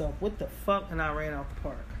to myself, what the fuck? And I ran out the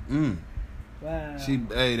park. Wow.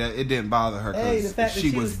 It didn't bother her Hey, the because fact that she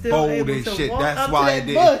she was was still bold able as to shit. walk That's up to why that it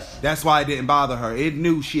didn't. bush. That's why it didn't bother her. It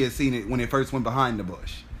knew she had seen it when it first went behind the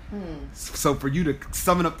bush. So for you to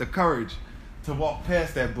summon up the courage to walk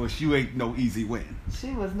past that bush, you ain't no easy win.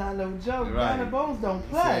 She was not no joke. Right. Donna Bones don't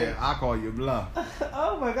play. Said, I call you bluff.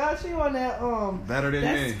 Oh my God, she on that Better than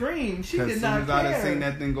that me. scream. She Because did as soon not as I'd have care. seen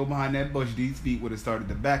that thing go behind that bush, these feet would have started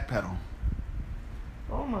to backpedal.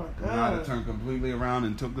 Oh my And I'd have God. turned completely around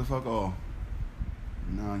and took the fuck off.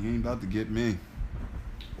 No, you ain't about to get me.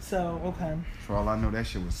 So, okay. For all I know, that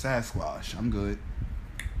shit was Sasquatch. I'm good.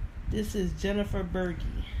 This is Jennifer Berge.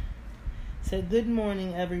 Said, good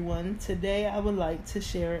morning, everyone. Today I would like to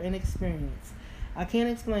share an experience. I can't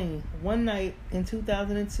explain. One night in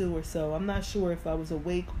 2002 or so, I'm not sure if I was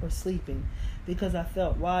awake or sleeping because I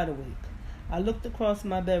felt wide awake. I looked across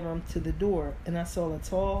my bedroom to the door and I saw a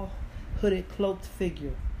tall, hooded, cloaked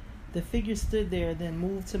figure. The figure stood there, then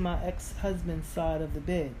moved to my ex-husband's side of the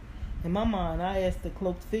bed. In my mind, I asked the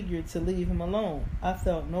cloaked figure to leave him alone. I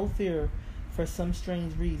felt no fear for some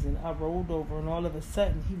strange reason. I rolled over and all of a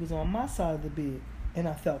sudden he was on my side of the bed and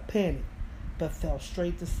I felt panic, but fell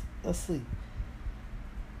straight to asleep.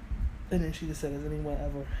 And then she just said, has anyone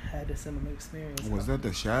ever had a similar experience? Was that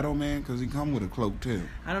the Shadow Man? Because he come with a cloak too.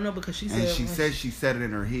 I don't know because she said... And she said she said it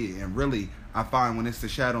in her head. And really, I find when it's the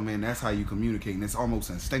Shadow Man, that's how you communicate. And it's almost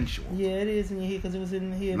instinctual. Yeah, it is in your head because it was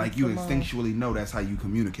in the head. Like you instinctually know that's how you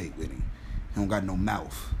communicate with him. He don't got no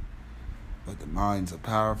mouth. But the mind's a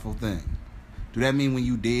powerful thing. Do that mean when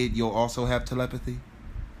you dead, you'll also have telepathy?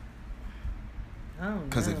 I don't know.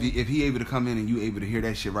 Because if he able to come in and you able to hear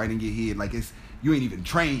that shit right in your head, like you ain't even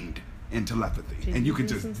trained in telepathy, Can and you you can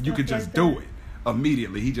do just some you can stuff just like do that? it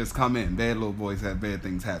immediately. He just come in. Bad little boys have bad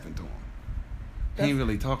things happen to him. He ain't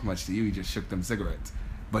really talk much to you. He just shook them cigarettes,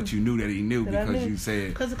 but you knew that he knew because you said.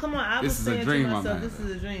 Because come on, I this was is a saying dream to I'm myself, having. this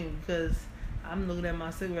is a dream because I'm looking at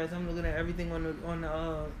my cigarettes, I'm looking at everything on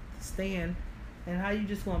the stand, and how you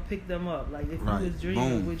just gonna pick them up? Like if Right. you was dreaming,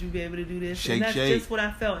 Boom. would you be able to do this? Shake, and that's shake. just what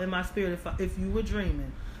I felt in my spirit. If you were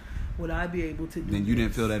dreaming, would I be able to do Then you this?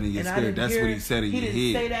 didn't feel that in your And I spirit. didn't That's hear what it. he said in your He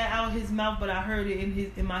didn't say head, that out his mouth, but I heard it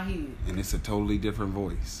in my head. and it's a totally different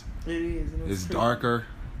voice. It is. And It's creepy. darker,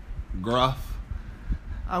 gruff.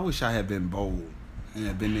 I wish I had been bold and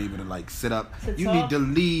had been able to like sit up. To You talk? need to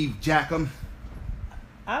leave, Jackham.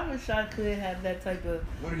 I wish I could have that type of.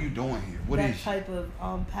 What are you doing here? What that is type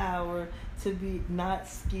of power to be not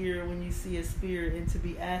scared when you see a spirit and to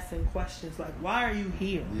be asking questions like, why are you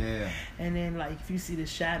here? Yeah. And then like if you see the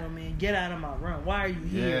shadow man, get out of my room. Why are you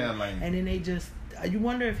here? Yeah, like. And then they just. You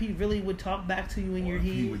wonder if he really would talk back to you in your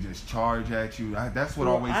head. He would just charge at you. That's what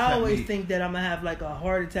I always think that I'm gonna have like a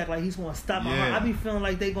heart attack, like he's gonna stop my heart. I be feeling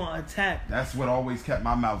like they gonna attack. That's what always kept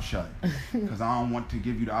my mouth shut, because I don't want to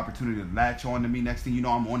give you the opportunity to latch on to me. Next thing you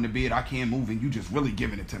know, I'm on the bed, I can't move, and you just really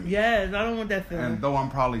giving it to me. Yes, I don't want that feeling. And though I'm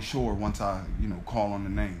probably sure once I, call on the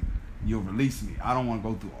name, you'll release me. I don't want to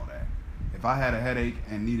go through all that. If I had a headache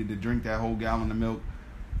and needed to drink that whole gallon of milk,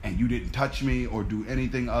 and you didn't touch me or do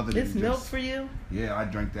anything other than it's milk for you? Yeah, I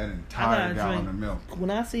drank that entire gallon of milk. When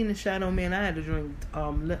I seen the Shadow Man, I had to drink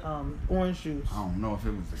orange juice. I don't know if it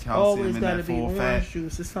was the calcium Always in that gotta be full orange fat.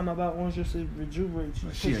 juice. It's something about orange juice that rejuvenates you.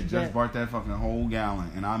 But she had just bought that fucking whole gallon,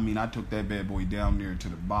 and I took that bad boy down there to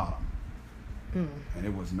the bottom, and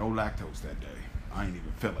it was no lactose that day. I ain't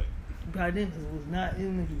even feel it. But I didn't, because it was not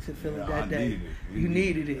in you to feel it that day. Needed it. You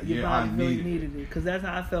needed it. Your body really needed it. Because that's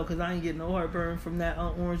how I felt, because I ain't getting no heartburn from that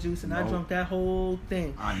orange juice, and I drank that whole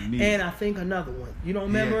thing. I think another one. You don't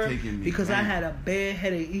remember? Because I had a bad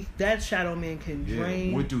headache. That Shadow Man can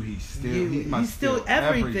drain. What do he steal? He must steal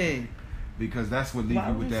everything. Because that's what leaves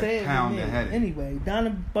you with that pound of headache. Anyway,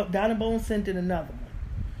 Donna Bone sent in another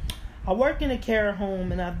one. I work in a care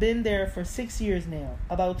home, and I've been there for 6 years now.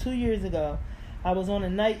 About 2 years ago, I was on a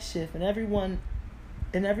night shift, and everyone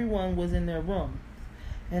was in their room,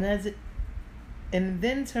 and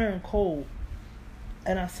then turned cold,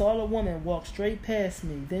 and I saw a woman walk straight past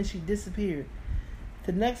me. Then she disappeared.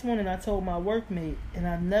 The next morning, I told my workmate, and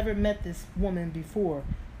I've never met this woman before,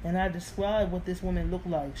 and I described what this woman looked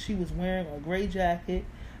like. She was wearing a gray jacket,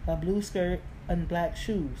 a blue skirt, and black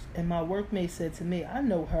shoes. And my workmate said to me, "I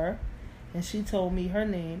know her," and she told me her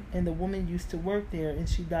name. And the woman used to work there, and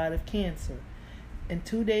she died of cancer. And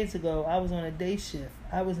 2 days ago, I was on a day shift.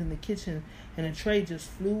 I was in the kitchen, and a tray just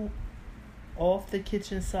flew off the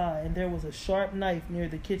kitchen side, and there was a sharp knife near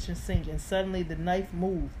the kitchen sink, and suddenly the knife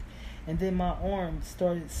moved, and then my arm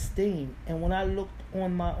started stinging. And when I looked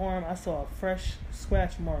on my arm, I saw a fresh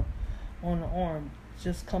scratch mark on the arm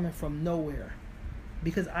just coming from nowhere,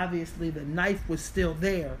 because obviously the knife was still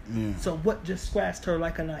there. Yeah. So what just scratched her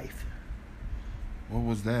like a knife? What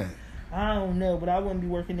was that? I don't know, but I wouldn't be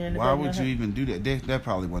working there. Why would you even do that? That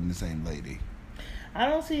probably wasn't the same lady. I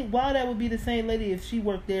don't see why that would be the same lady if she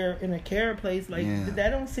worked there in a care place. Like, that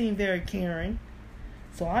don't seem very caring.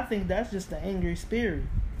 So I think that's just an angry spirit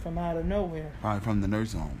from out of nowhere. Probably from the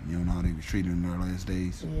nursing home. You don't know how they was treated in their last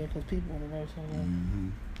days. Yeah, because people in the nursing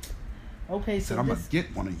home. Mm-hmm. Okay, so I'm going to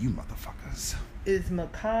get one of you motherfuckers. Is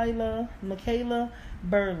Michaela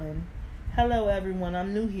Berlin. Hello, everyone.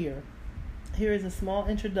 I'm new here. Here is a small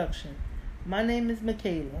introduction. My name is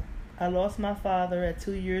Michaela. I lost my father at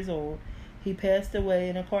 2 years old. He passed away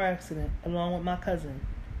in a car accident along with my cousin.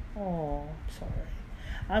 Oh, sorry.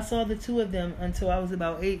 I saw the two of them until I was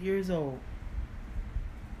about 8 years old.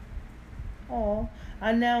 Oh,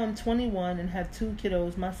 I now am 21 and have 2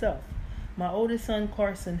 kiddos myself. My oldest son,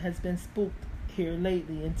 Carson, has been spooked here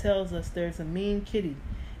lately and tells us there's a mean kitty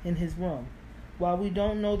in his room. While we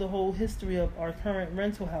don't know the whole history of our current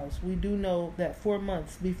rental house, we do know that 4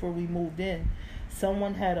 months before we moved in,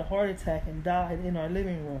 someone had a heart attack and died in our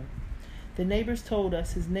living room. The neighbors told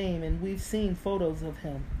us his name, and we've seen photos of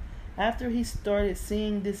him. After he started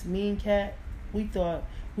seeing this mean cat, we thought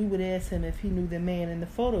we would ask him if he knew the man in the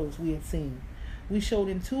photos we had seen. We showed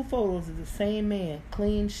him 2 photos of the same man,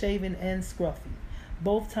 clean shaven and scruffy.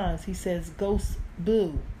 Both times he says, "Ghost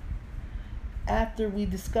boo." After we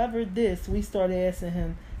discovered this, we started asking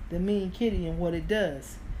him the mean kitty and what it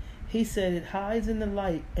does. He said it hides in the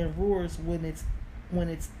light and roars when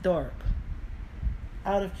it's dark.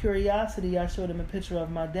 Out of curiosity, I showed him a picture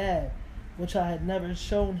of my dad, which I had never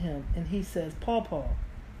shown him, and he says, "Pawpaw."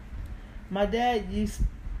 My dad used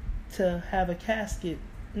to have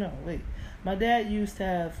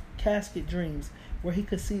casket dreams where he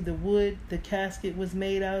could see the wood the casket was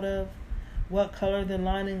made out of, what color the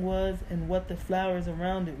lining was, and what the flowers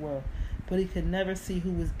around it were, but he could never see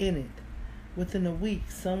who was in it. Within a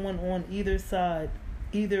week, someone on either side,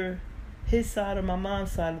 either his side or my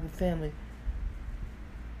mom's side of the family.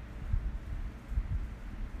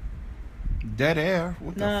 Dead air?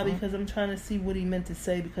 What the fuck? Because I'm trying to see what he meant to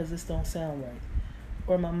say, because this don't sound right.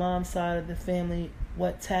 Or my mom's side of the family,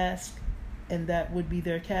 what task, and that would be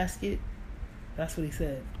their casket. That's what he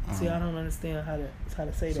said. See, I don't understand how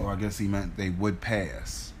to say that. So I guess he meant they would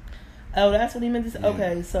pass. Oh, that's what he meant to say? Yeah.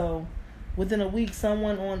 Okay, so Within a week,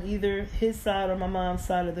 someone on either his side or my mom's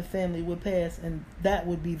side of the family would pass, and that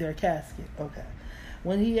would be their casket. Okay.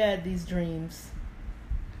 When he had these dreams,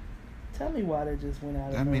 tell me why they just went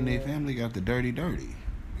out of nowhere. their family got the dirty.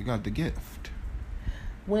 They got the gift.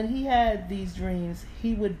 When he had these dreams,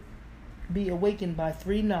 he would be awakened by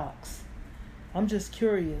 3 knocks. I'm just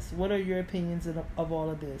curious, what are your opinions of all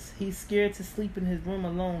of this? He's scared to sleep in his room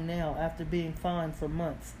alone now after being fined for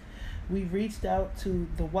months. We reached out to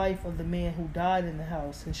the wife of the man who died in the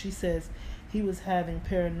house, and she says he was having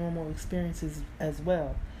paranormal experiences as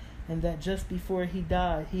well, and that just before he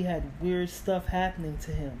died, he had weird stuff happening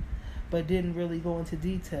to him, but didn't really go into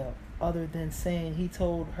detail, other than saying he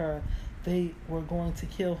told her they were going to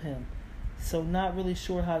kill him. So not really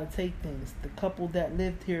sure how to take things. The couple that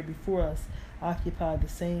lived here before us occupied the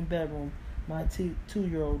same bedroom my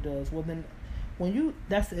 2-year-old does. Well, then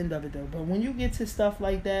that's the end of it though. But when you get to stuff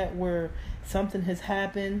like that where something has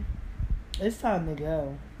happened, it's time to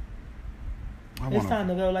go. It's time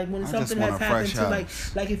to go. Like when something has happened to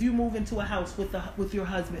like if you move into a house with your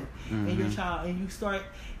husband and your child, and you start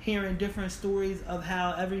hearing different stories of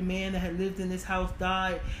how every man that had lived in this house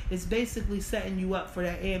died, it's basically setting you up for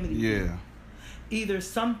that amity. Yeah. Either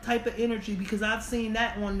some type of energy, because I've seen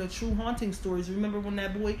that on the True Haunting stories. Remember when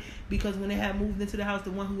that boy, because when they had moved into the house,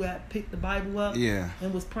 the one who had picked the Bible up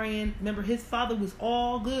and was praying, remember his father was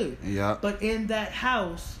all good. Yeah. But in that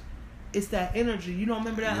house, it's that energy. You don't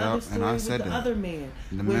remember that other story with the other man?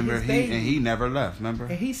 Remember, he never left, remember?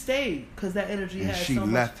 And he stayed because that energy had she so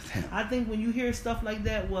much. left him. I think when you hear stuff like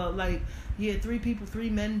that, well, like, 3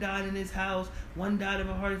 men died in his house. 1 died of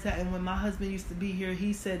a heart attack. And when my husband used to be here,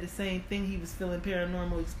 he said the same thing. He was feeling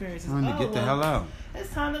paranormal experiences. Time to get the hell out.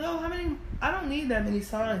 It's time to go. I don't need that many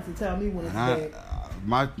signs to tell me when it's bad.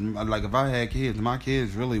 If I had kids, my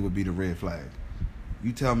kids really would be the red flag.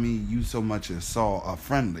 You tell me you so much as saw a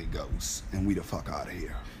friendly ghost, and we the fuck out of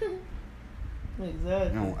here.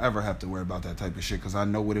 Exactly. You don't ever have to worry about that type of shit, because I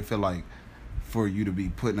know what it feel like for you to be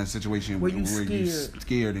put in a situation where you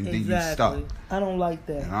scared and then you stuck. I don't like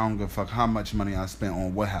that. And I don't give a fuck how much money I spent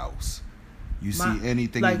on what house. You see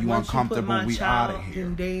anything that you uncomfortable, we out of here.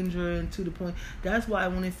 In danger, and to the point. That's why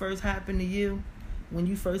when it first happened to you, when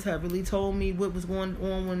you first had really told me what was going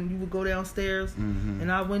on when you would go downstairs,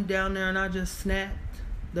 and I went down there and I just snapped.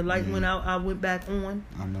 The light went out. I went back on.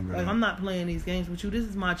 I remember that. I'm not playing these games with you. This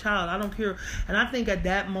is my child. I don't care. And I think at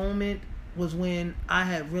that moment was when I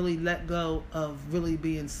had really let go of really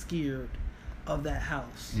being scared of that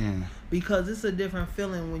house. Yeah. Because it's a different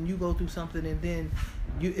feeling when you go through something and then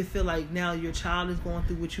it feel like now your child is going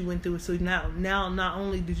through what you went through. So now not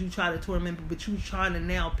only did you try to torment me, but you trying to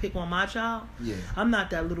now pick on my child. Yeah. I'm not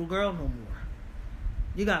that little girl no more.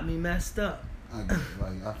 You got me messed up. I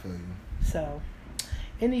feel you. So,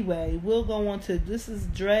 anyway, we'll go on to, this is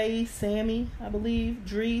Dre Sammy, I believe.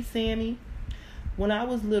 Dre Sammy. When I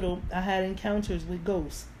was little, I had encounters with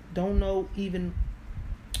ghosts. Don't know even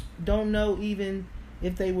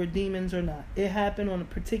if they were demons or not. It happened on a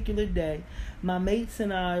particular day. My mates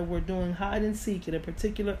and I were doing hide and seek at a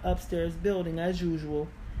particular upstairs building as usual.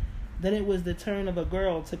 Then it was the turn of a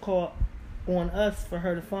girl to call on us for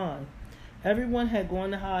her to find. Everyone had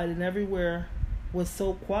gone to hide, and everywhere was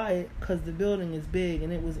so quiet because the building is big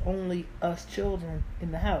and it was only us children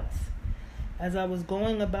in the house. As I was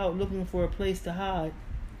going about looking for a place to hide,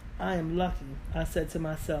 I am lucky, I said to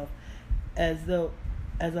myself, as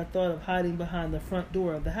I thought of hiding behind the front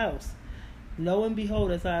door of the house. Lo and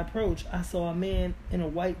behold, as I approached, I saw a man in a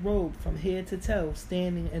white robe from head to toe,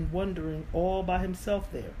 standing and wondering all by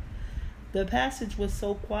himself there. The passage was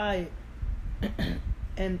so quiet,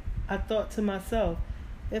 and I thought to myself,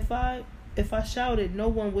 if I shouted, no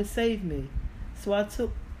one would save me. So I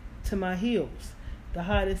took to my heels. The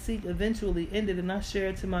hide and seek eventually ended, and I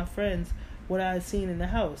shared to my friends what I had seen in the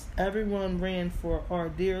house. Everyone ran for our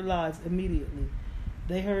dear lives immediately.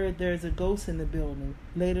 They heard there's a ghost in the building.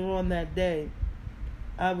 Later on that day,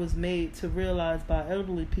 I was made to realize by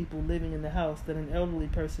elderly people living in the house that an elderly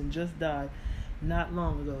person just died not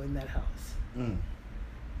long ago in that house.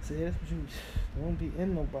 See, that's what you don't be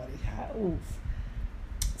in nobody's house.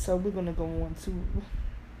 So we're going to go on to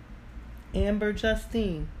Amber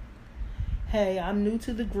Justine. Hey, I'm new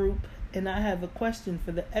to the group and I have a question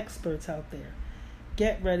for the experts out there.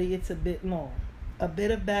 Get ready, it's a bit long. A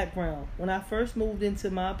bit of background. When I first moved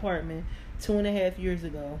into my apartment 2.5 years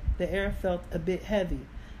ago, the air felt a bit heavy.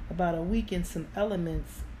 About a week and some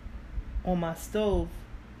elements on my stove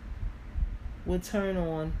would turn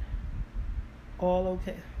on. All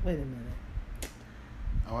okay. Wait a minute.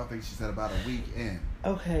 Oh, I think she said about a week in.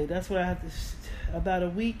 Okay, that's what I have to... About a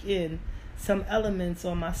week in, some elements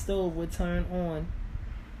on my stove would turn on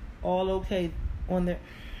all okay on their...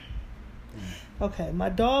 Okay, my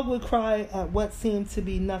dog would cry at what seemed to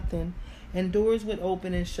be nothing, and doors would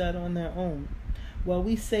open and shut on their own. Well,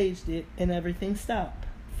 we saged it, and everything stopped.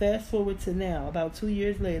 Fast forward to now, about 2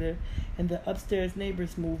 years later, and the upstairs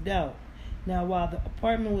neighbors moved out. Now, while the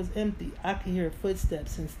apartment was empty, I could hear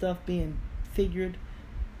footsteps and stuff being figured,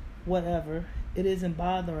 whatever. It isn't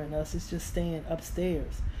bothering us, it's just staying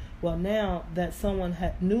upstairs. Well, now that someone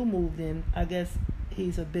new moved in, I guess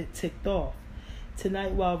he's a bit ticked off.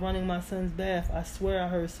 Tonight, while running my son's bath, I swear I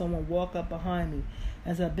heard someone walk up behind me.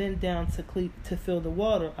 As I bent down to fill the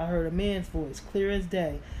water, I heard a man's voice, clear as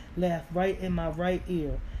day, laugh right in my right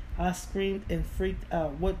ear. I screamed and freaked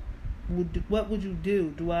out. What would you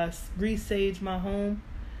do? Do I resage my home?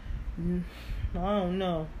 I don't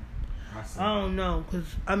know. Because,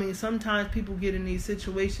 I mean, sometimes people get in these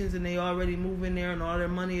situations and they already move in there and all their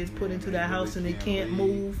money is put into that house and they can't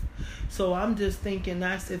move. So I'm just thinking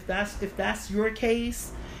if that's your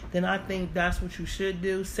case, then I think that's what you should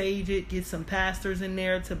do. Sage it, get some pastors in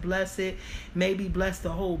there to bless it, maybe bless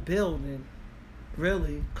the whole building.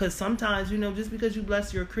 Really, because sometimes, just because you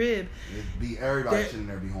bless your crib, it'd be everybody sitting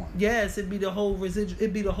there be haunted. Yes, it'd be the whole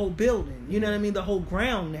it'd be the whole building. You know what I mean? The whole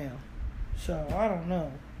ground now. So I don't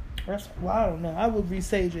know. I don't know. I would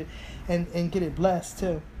resage it and get it blessed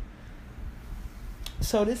too.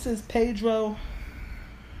 So this is Pedro.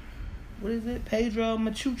 What is it? Pedro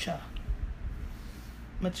Machua,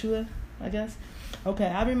 I guess. Okay,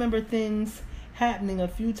 I remember things happening a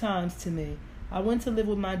few times to me. I went to live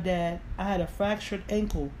with my dad. I had a fractured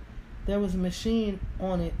ankle. There was a machine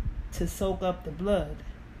on it to soak up the blood.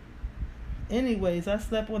 Anyways, I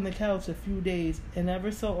slept on the couch a few days, and ever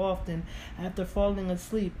so often, after falling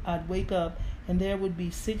asleep, I'd wake up, and there would be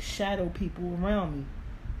 6 shadow people around me.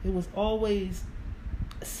 It was always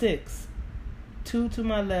 6. 2 to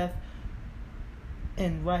my left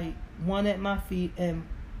and right, 1 at my feet and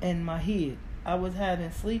my head. I was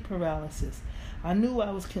having sleep paralysis. I knew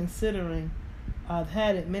I was considering... I've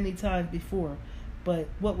had it many times before, but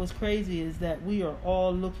what was crazy is that they were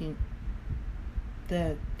all looking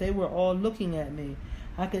at me.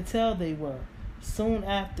 I could tell they were. Soon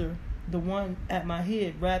after, the one at my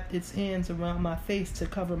head wrapped its hands around my face to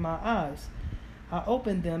cover my eyes. I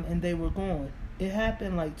opened them and they were gone. It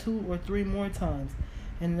happened like 2 or 3 more times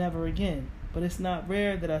and never again. But it's not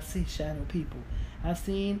rare that I see shadow people. I've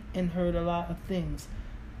seen and heard a lot of things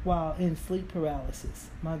while in sleep paralysis.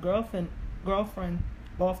 My girlfriend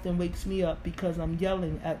often wakes me up because I'm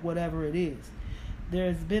yelling at whatever it is.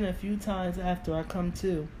 There's been a few times after I come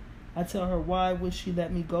to, I tell her why would she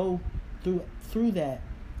let me go through that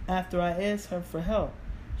after I ask her for help.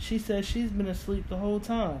 She says she's been asleep the whole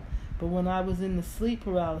time, but when I was in the sleep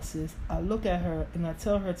paralysis, I look at her and I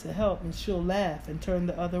tell her to help and she'll laugh and turn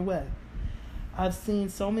the other way. I've seen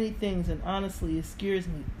so many things and honestly it scares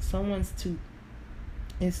me. Someone's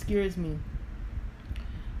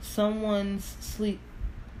sleep,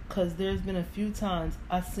 because there's been a few times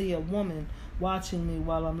I see a woman watching me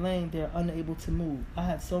while I'm laying there unable to move. I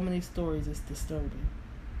have so many stories, it's disturbing.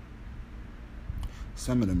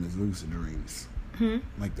 Some of them is lucid dreams.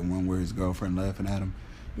 Like the one where his girlfriend laughing at him.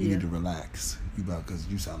 You need to relax. Because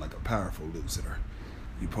you sound like a powerful lucider.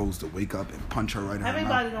 You supposed to wake up and punch her right in her mouth.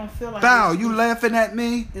 Everybody don't feel like... Bow, you laughing at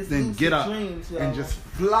me? Then get up dreams, and just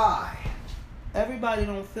fly. Everybody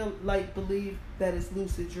don't believe that it's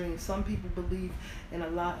lucid dreams. Some people believe in a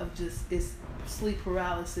lot of it's sleep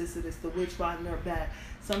paralysis and it's the witch riding their back.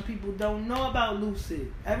 Some people don't know about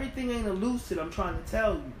lucid. Everything ain't a lucid, I'm trying to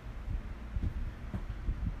tell you.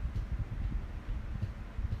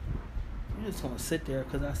 You're just gonna sit there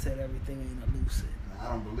because I said everything ain't a lucid. I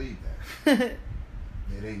don't believe that.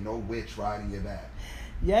 It ain't no witch riding your back.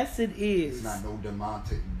 Yes, it is. It's not no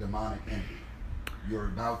demonic entity. You're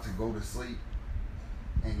about to go to sleep,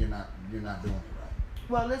 and you're not doing it right.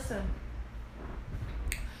 Well, listen.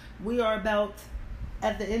 We are about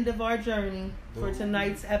at the end of our journey for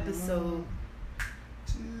tonight's episode.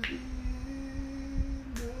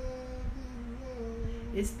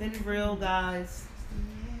 It's been real, guys.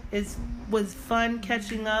 It was fun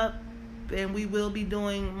catching up, and we will be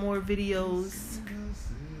doing more videos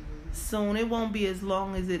soon. It won't be as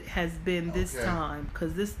long as it has been this time,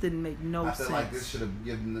 because this didn't make no sense. I feel like this should have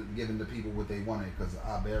given the people what they wanted, because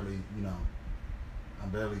I barely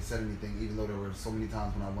said anything, even though there were so many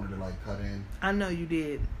times when I wanted to cut in. I know you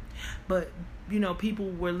did. But, people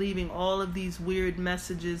were leaving all of these weird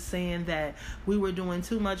messages saying that we were doing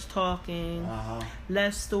too much talking,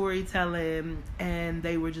 less storytelling, and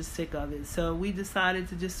they were just sick of it. So we decided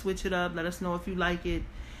to just switch it up. Let us know if you like it.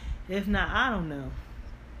 If not, I don't know.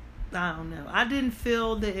 I don't know. I didn't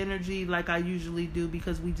feel the energy like I usually do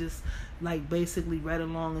because we just like basically read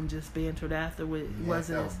along and just bantered afterward.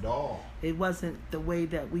 It wasn't the way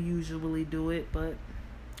that we usually do it, but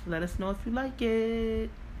let us know if you like it.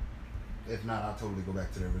 If not, I'll totally go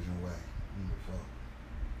back to the original way.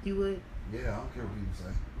 You would? Yeah, I don't care what people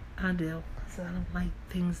say. I do. So I don't like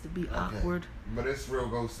things to be awkward. But it's real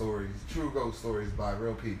ghost stories, true ghost stories by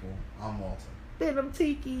real people. I'm Walter. Then I'm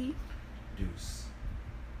Tiki. Deuce.